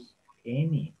use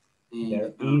any.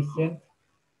 There isn't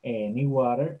any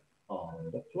water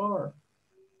on the floor.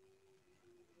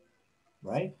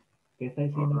 Right? ¿Qué está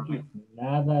diciendo aquí?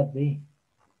 Nada de.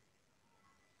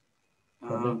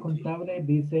 Cuando es contable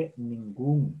dice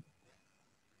ningún.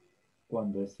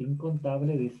 Cuando es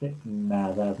incontable dice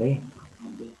nada de.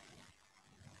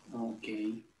 Ok.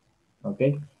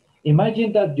 Okay.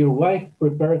 Imagine that your wife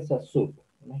prepares a soup.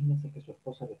 Imagínense que su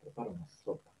esposa le prepara una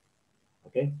sopa.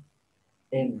 Okay.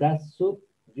 And that soup,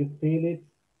 you feel it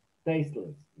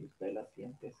tasteless. Y usted la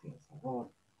siente sin sabor.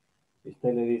 Y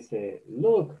usted le dice,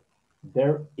 look,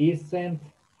 there isn't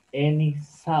any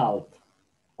salt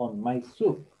on my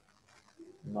soup.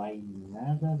 No hay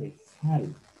nada de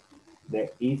sal. There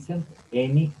isn't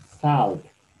any salt.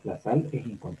 La sal es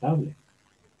incontable.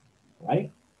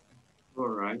 Right? All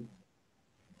right.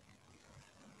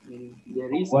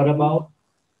 There is What about?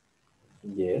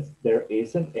 Yes, there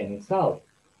isn't any salt.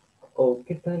 O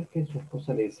qué tal que su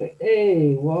esposa le dice,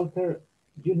 hey, Walter,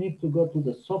 you need to go to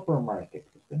the supermarket.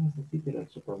 Usted necesita ir al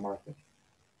supermarket.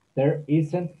 There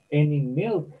isn't any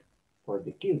milk for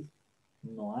the kids.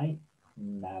 No hay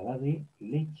nada de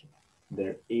leche.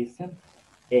 There isn't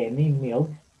any milk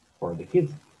for the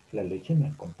kids. La leche no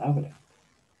es contable.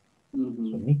 Es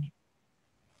un líquido.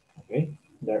 Okay.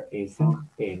 There isn't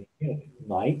any milk.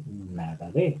 No hay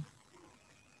nada de.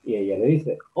 Y ella le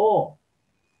dice, oh,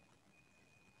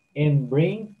 and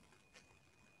bring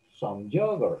some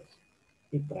yogurt.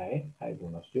 Y trae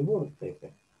algunos yogurts.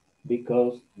 Dice,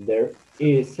 because there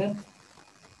isn't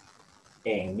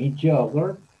any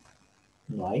yogurt.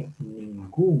 No hay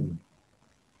ningún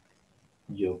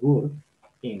yogur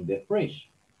in the fridge.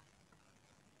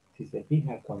 Si se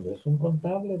fija, cuando es un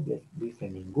contable, dice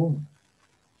ningún.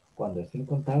 Cuando es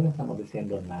incontable, estamos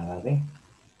diciendo nada de.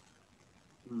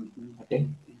 Okay.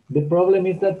 The problem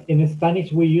is that in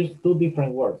Spanish we use two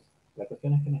different words. La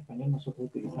cuestión es que en español nosotros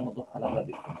utilizamos dos palabras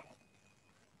distintas.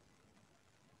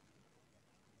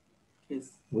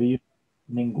 Es We use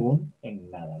ningún en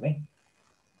nada, ¿ves?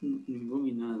 ningún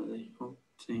y nada de eso.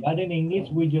 Sí. But in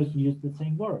English we just use the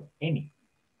same word, any.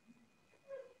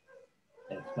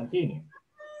 Let's continue.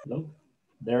 Look,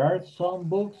 there are some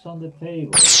books on the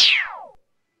table.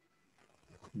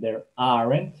 There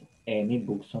aren't any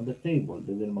books on the table.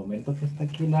 Desde el momento que está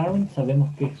aquí el aren't,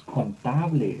 sabemos que es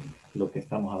contable lo que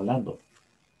estamos hablando.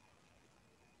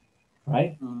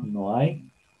 Right? No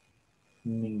hay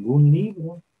ningún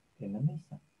libro en la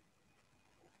mesa.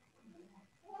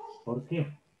 ¿Por qué?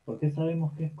 ¿Por qué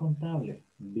sabemos que es contable?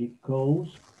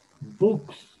 Because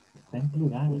books está en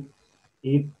plural.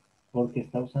 Y porque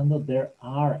está usando there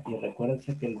are. Y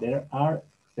recuérdense que el there are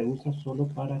se usa solo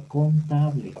para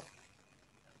contable.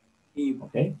 Y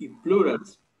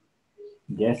plurals.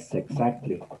 Yes,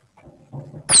 exactly.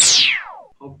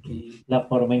 Okay. La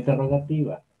forma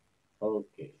interrogativa.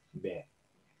 Ok, bien.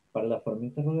 Para la forma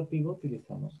interrogativa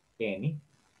utilizamos any,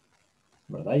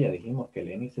 ¿verdad? Ya dijimos que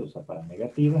el any se usa para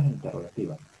negativas e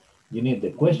interrogativas. You need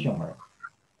the question mark.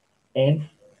 And,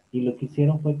 y lo que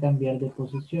hicieron fue cambiar de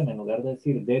posición. En lugar de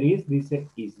decir there is, dice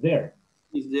is there.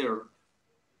 Is there?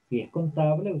 Si es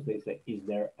contable, usted dice is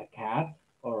there a cat?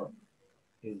 Or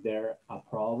is there a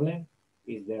problem?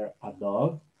 Is there a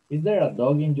dog? Is there a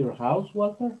dog in your house,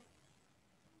 Walter?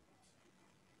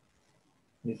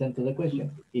 Listen to the question.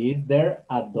 Is there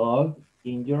a dog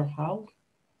in your house?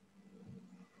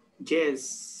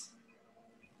 Yes.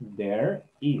 There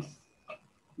is.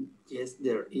 Yes,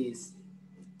 there is.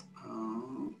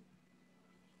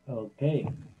 Okay.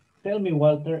 Tell me,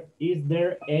 Walter, is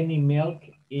there any milk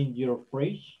in your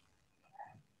fridge?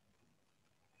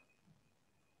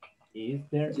 Is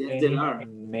there Yes, any there are.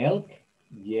 milk?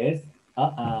 Yes.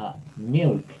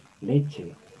 Milk,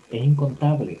 leche. Es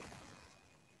incontable.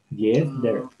 Yes,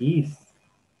 there is.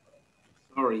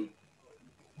 Sorry.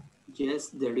 Yes,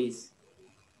 there is.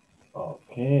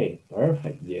 Okay,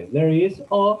 perfect. Yes, there is.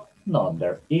 O no,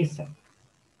 there isn't.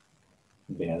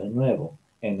 Vea de nuevo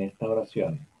en esta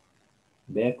oración.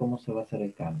 Vea cómo se va a hacer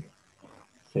el cambio.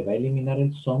 Se va a eliminar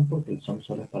el some porque el some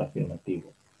solo es para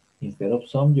afirmativo. Instead of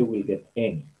some, you will get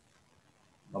any.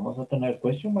 Vamos a tener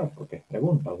question mark porque es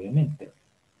pregunta, obviamente.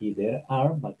 Y there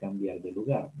are va a cambiar de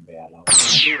lugar. Vea la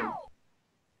oración.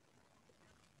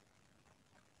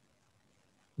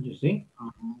 You see?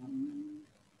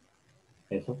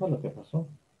 Eso fue lo que pasó.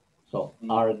 So,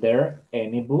 are there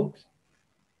any books?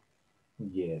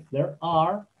 Yes, there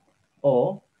are.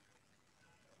 O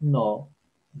no,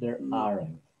 there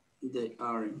aren't. They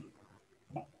aren't.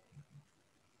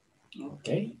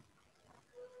 Okay.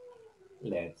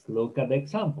 Let's look at the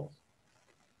examples.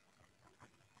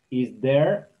 Is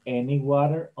there any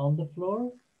water on the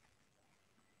floor?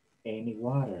 Any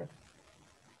water.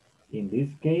 In this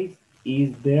case,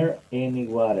 is there any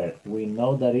water? We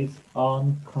know that it's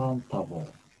uncountable.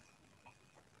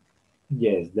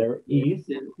 Yes, there is.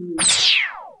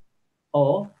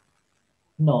 Oh,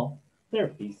 no,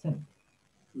 there isn't.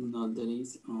 No, there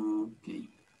is. Okay.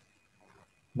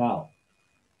 Now,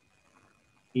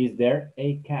 is there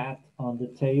a cat on the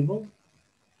table?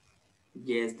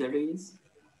 Yes, there is.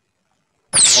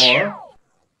 Or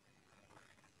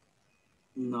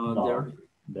no,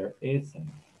 there isn't.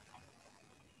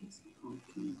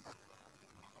 Okay.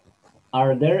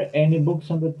 Are there any books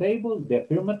on the table? The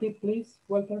affirmative, please,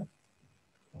 Walter.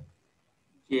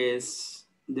 Yes,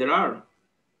 there are.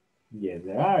 Yes,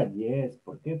 there are. Yes.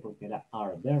 ¿Por qué? Porque era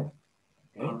are there.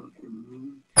 Okay.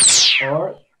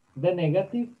 Or the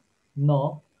negative,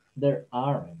 no, there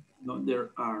aren't. No, there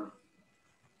are.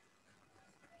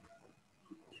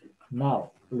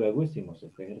 Now, luego hicimos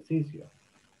este ejercicio.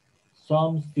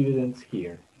 Some students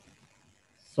here.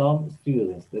 Some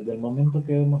students. Desde el momento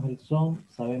que vemos el some,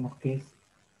 sabemos que es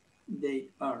They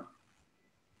are.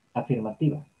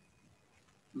 afirmativa.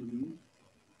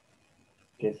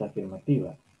 Que es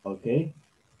afirmativa. ¿Ok?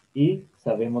 Y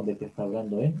sabemos de qué está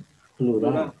hablando en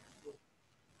plural.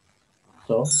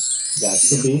 So, got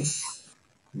to be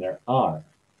there are.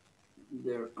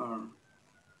 There are.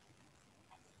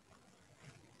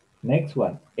 Next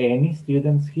one. Any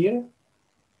students here?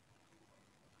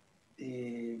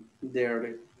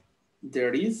 There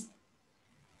is.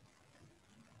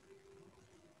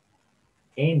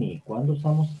 Any. ¿Cuándo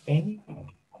usamos any?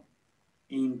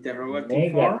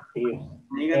 Interrogative form.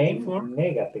 Negative form.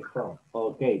 Negative form.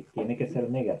 Ok, tiene que ser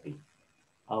negative.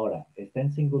 Ahora, ¿está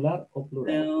en singular o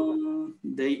plural?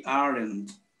 They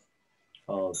aren't.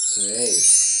 Okay.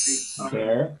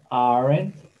 There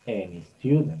aren't any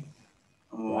students.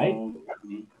 Right?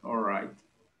 Okay.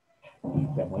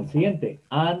 Vemos el siguiente.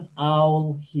 An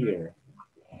owl here.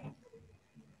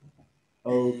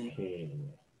 Okay.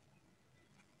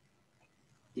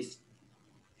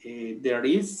 There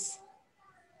is.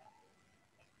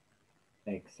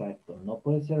 Exacto. No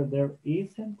puede ser there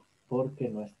isn't porque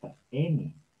no está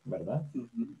any, ¿verdad?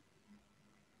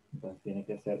 Entonces tiene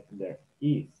que ser there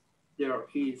is. There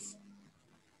is.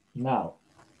 Now,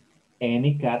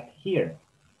 any cat here.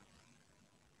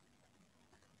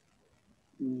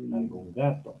 Algún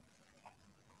gato.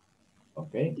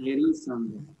 Ok. There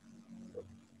isn't.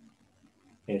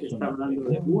 Es Está una hablando de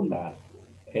pregunta.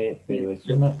 Pero es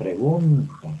una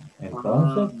pregunta.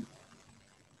 Entonces,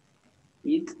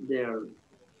 it's there.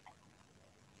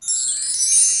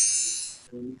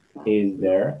 is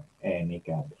there any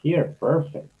cat here?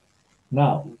 Perfect.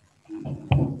 Now,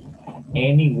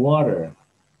 any water.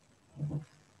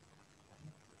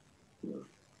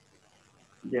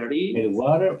 There is. El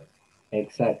water,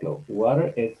 exacto.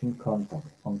 Water es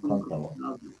uncountable.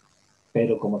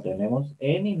 Pero como tenemos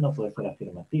any, no puede ser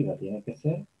afirmativa. Tiene que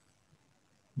ser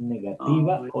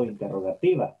negativa o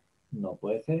interrogativa. No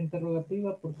puede ser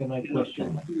interrogativa porque no hay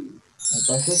question mark.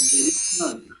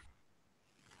 Entonces,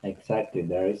 exactly,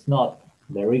 there is not,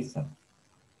 there isn't.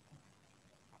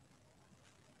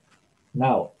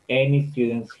 Now, any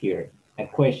students here? A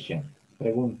question,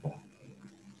 pregunta.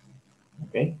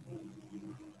 Okay?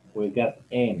 We got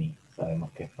any.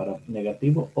 Sabemos que es para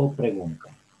negativo o pregunta.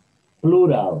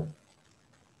 Plural.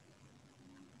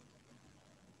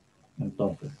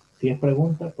 Entonces, si es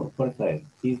pregunta, por fuerza es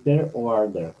is there or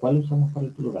are there. ¿Cuál usamos para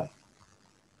el plural?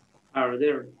 Are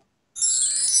there.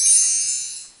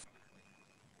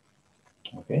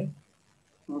 Okay.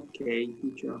 Okay,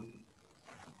 teacher.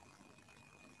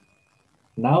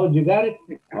 Now you got it.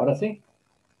 Ahora sí.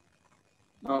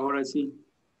 Ahora sí.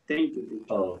 Thank you,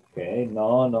 teacher. Okay,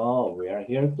 no, we are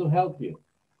here to help you.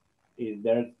 Is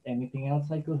there anything else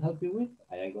I could help you with?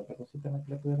 ¿Hay algo otra cosita en la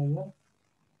que le pudiera ayudar?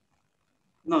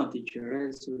 No, teacher,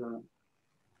 eso era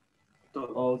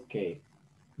todo. Okay.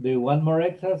 Do you want more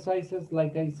exercises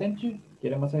like I sent you?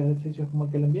 ¿Quieren más ejercicios como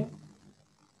el que le envié?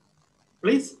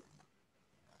 Please.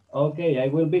 Okay, I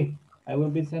will be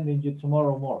sending you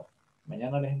tomorrow more.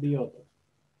 Mañana les envío otro.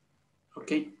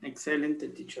 Okay, excelente,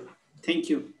 teacher. Thank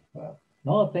you.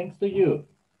 No, thanks to you.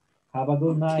 Have a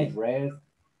good Okay. night, rest,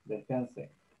 descanse.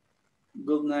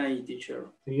 Good night, teacher.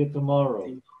 See you tomorrow.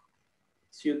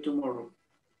 See you tomorrow.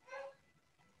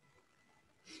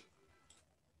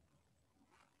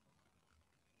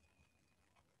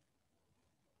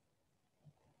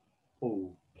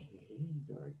 Okay,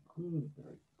 very good,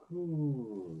 very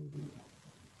good.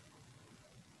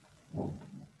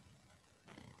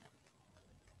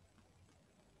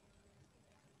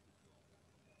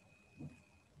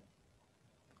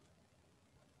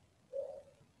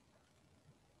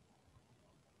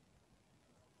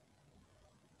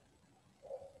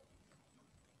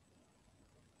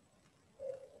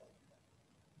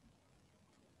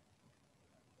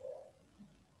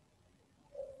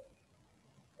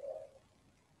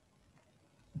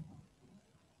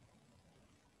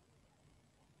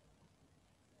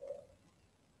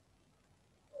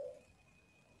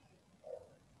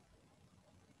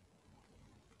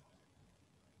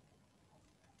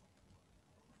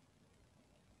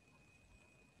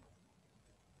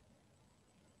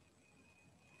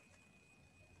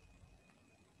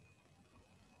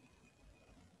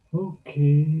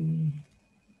 Okay.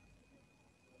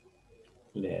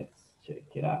 Let's check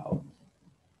it out.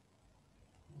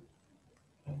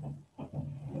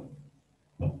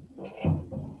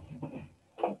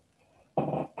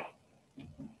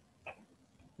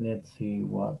 Let's see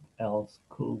what else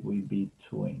could we be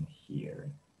doing here.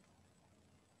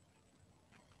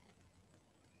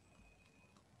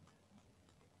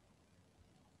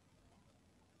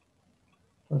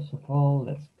 First of all,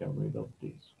 let's get rid of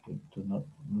this. We do not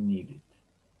need it.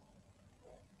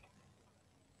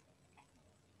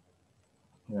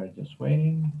 We are just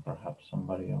waiting. Perhaps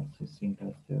somebody else is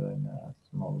interested in a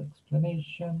small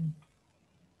explanation.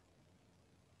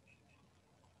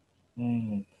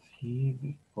 And let's see,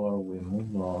 before we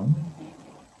move on,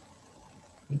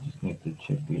 we just need to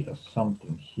check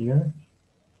something here.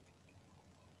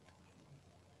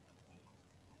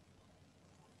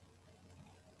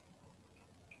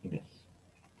 It is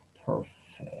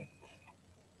perfect.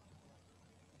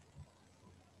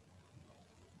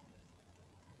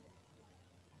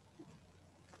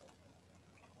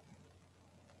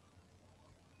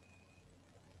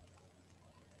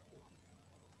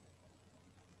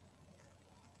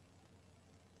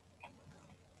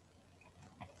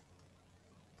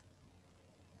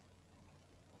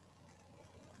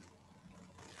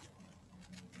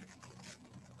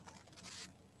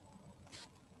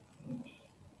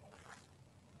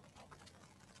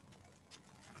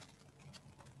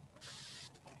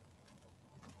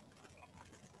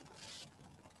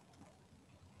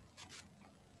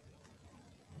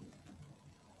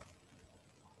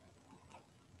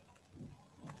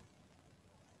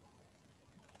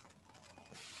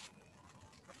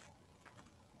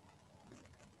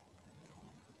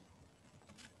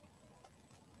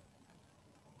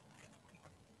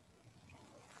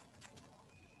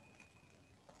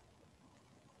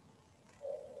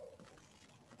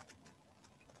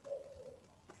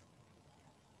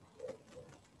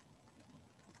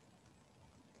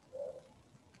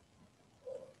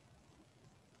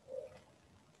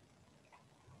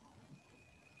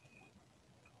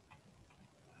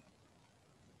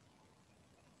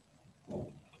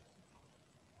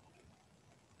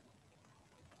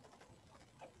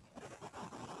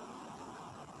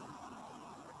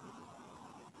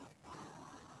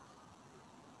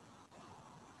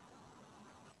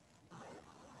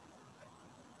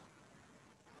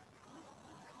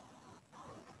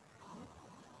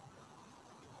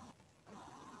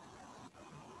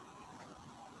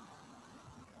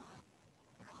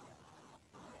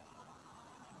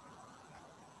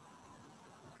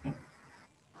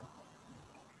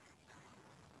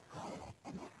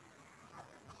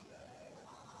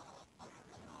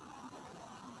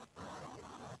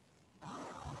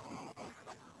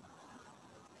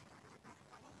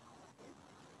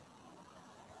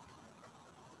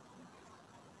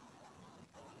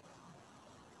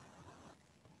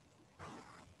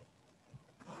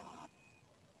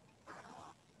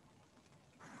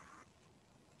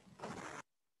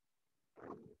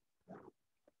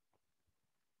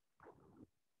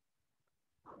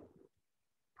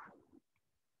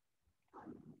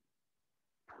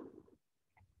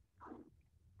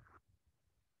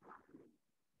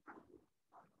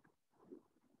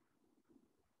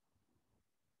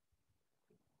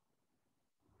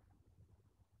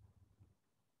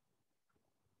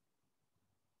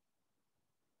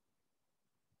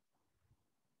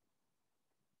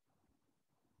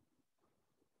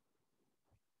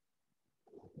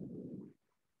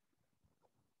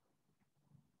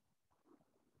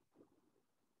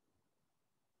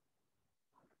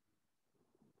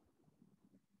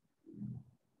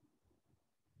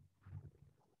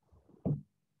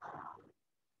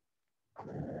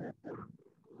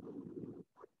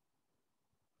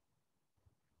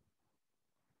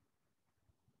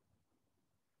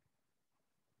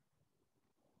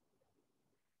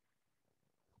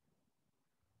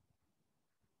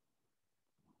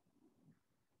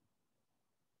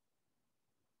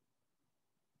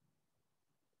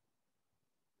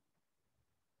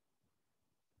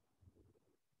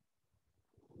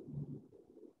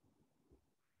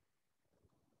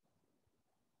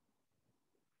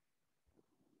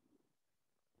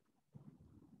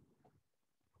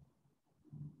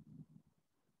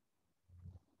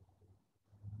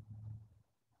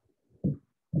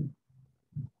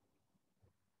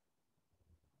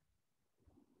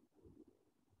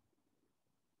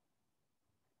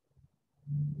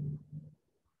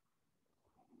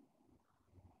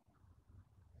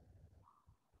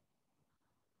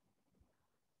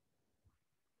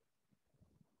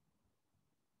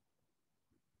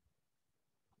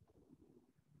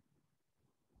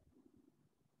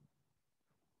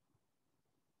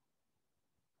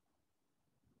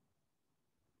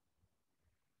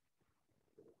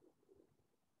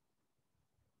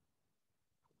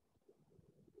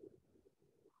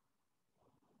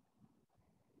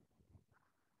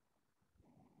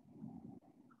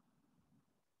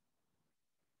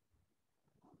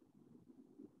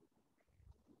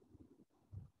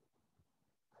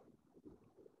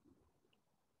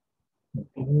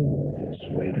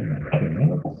 Just wait a few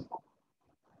minutes.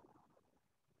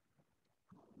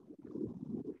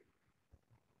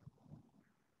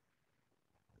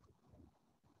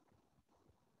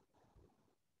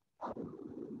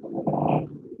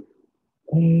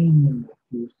 In a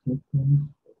few seconds.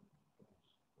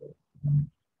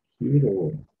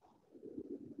 Here.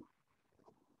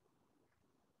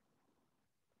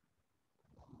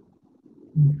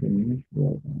 Finish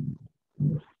that.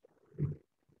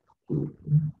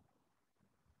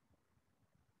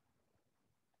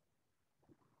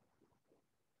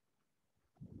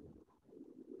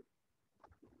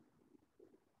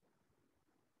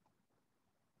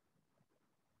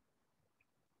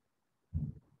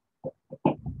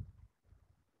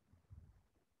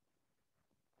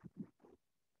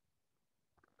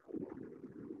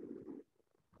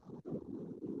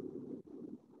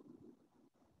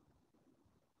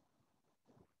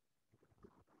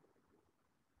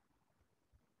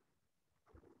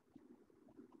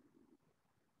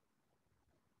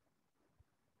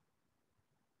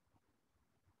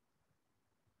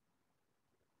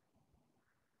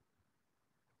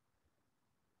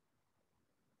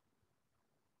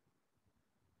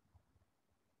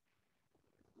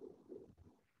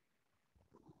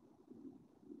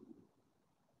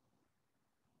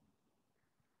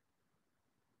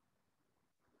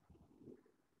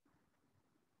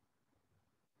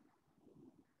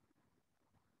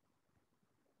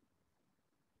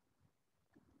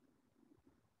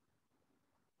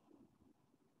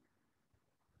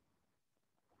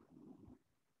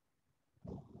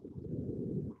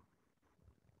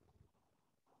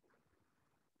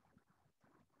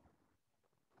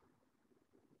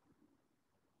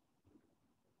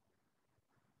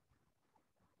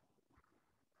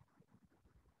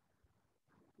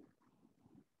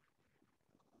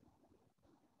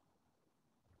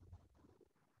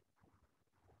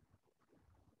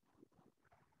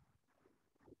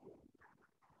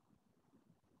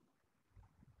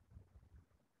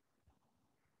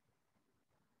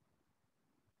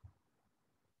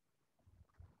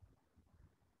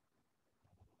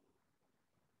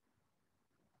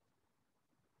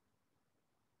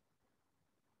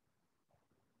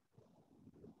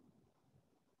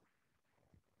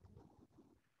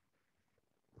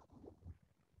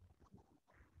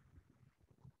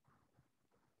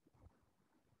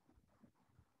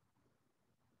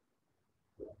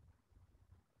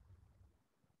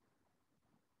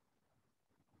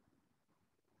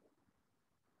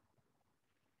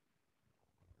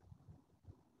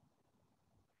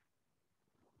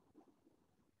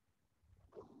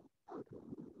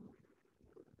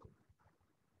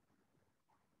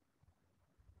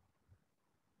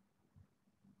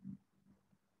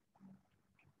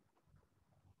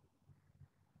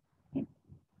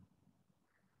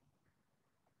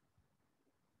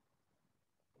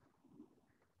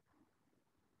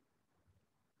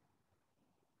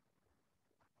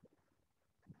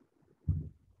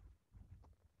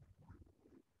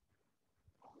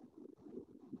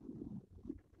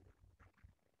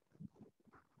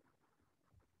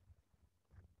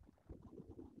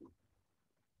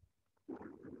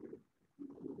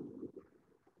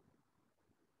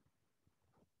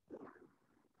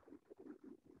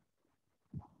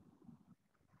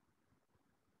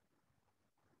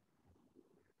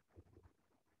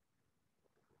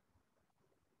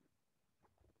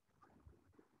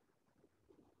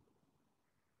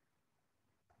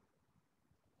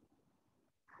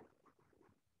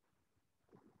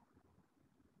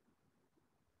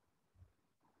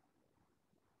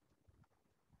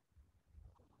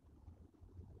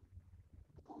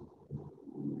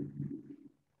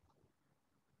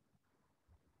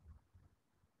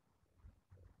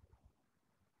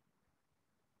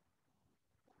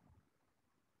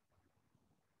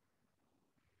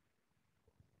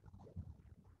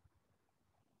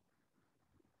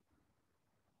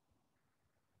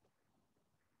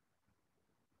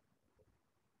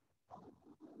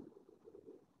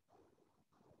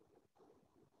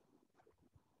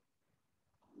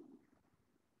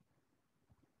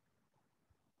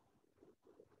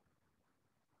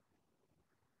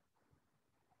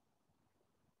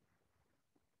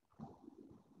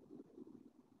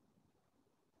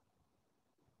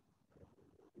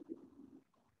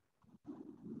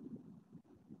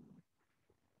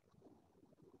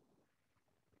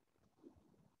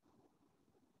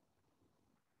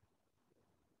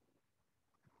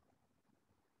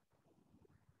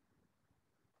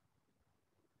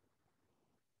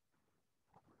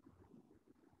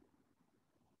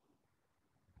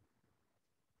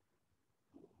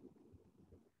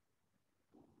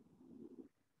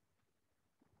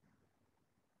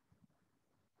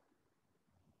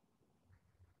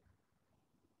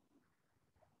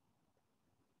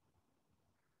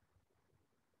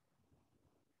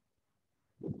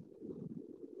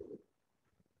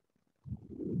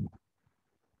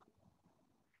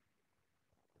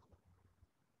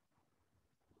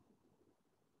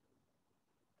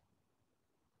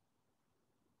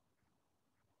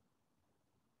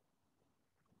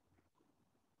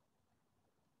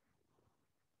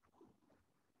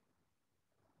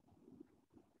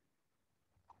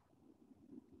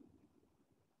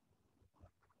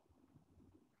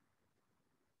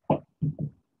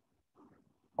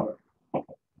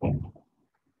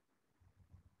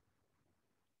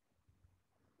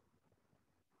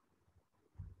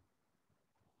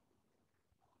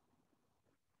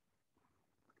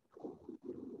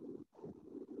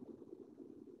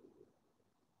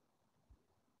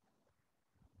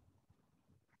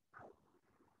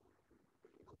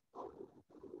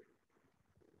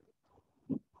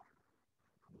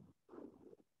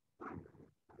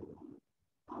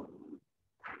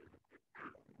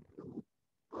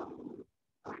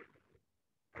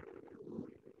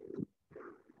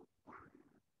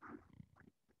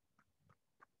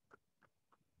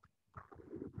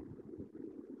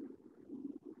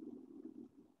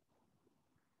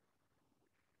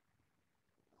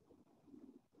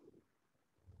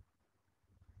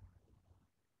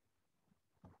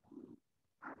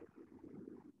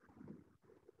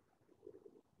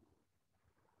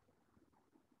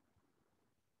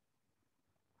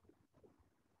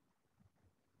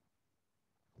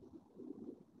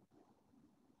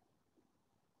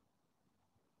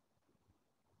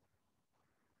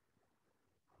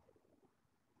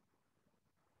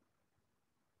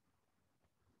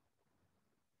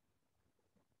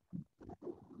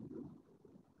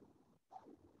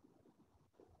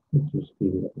 Just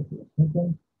give it a couple of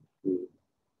seconds.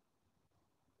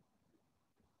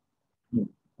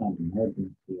 An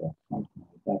emergency or something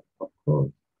like that, of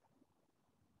course.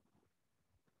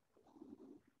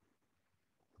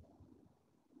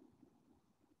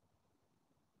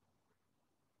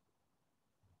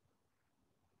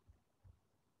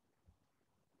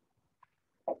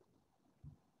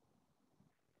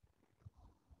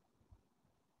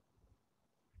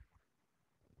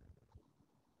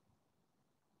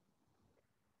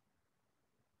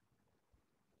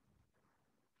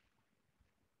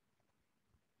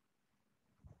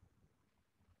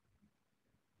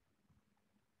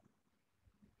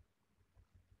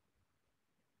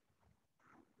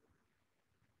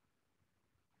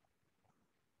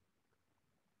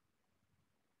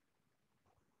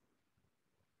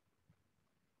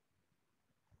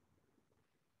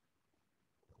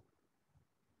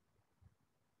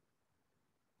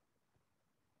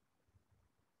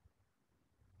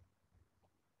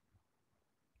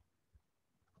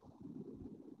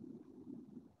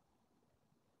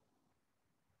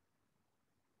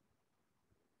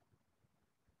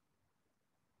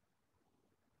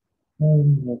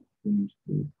 And let's finish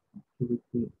this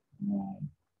activity right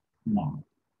now.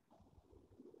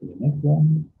 The next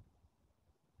one.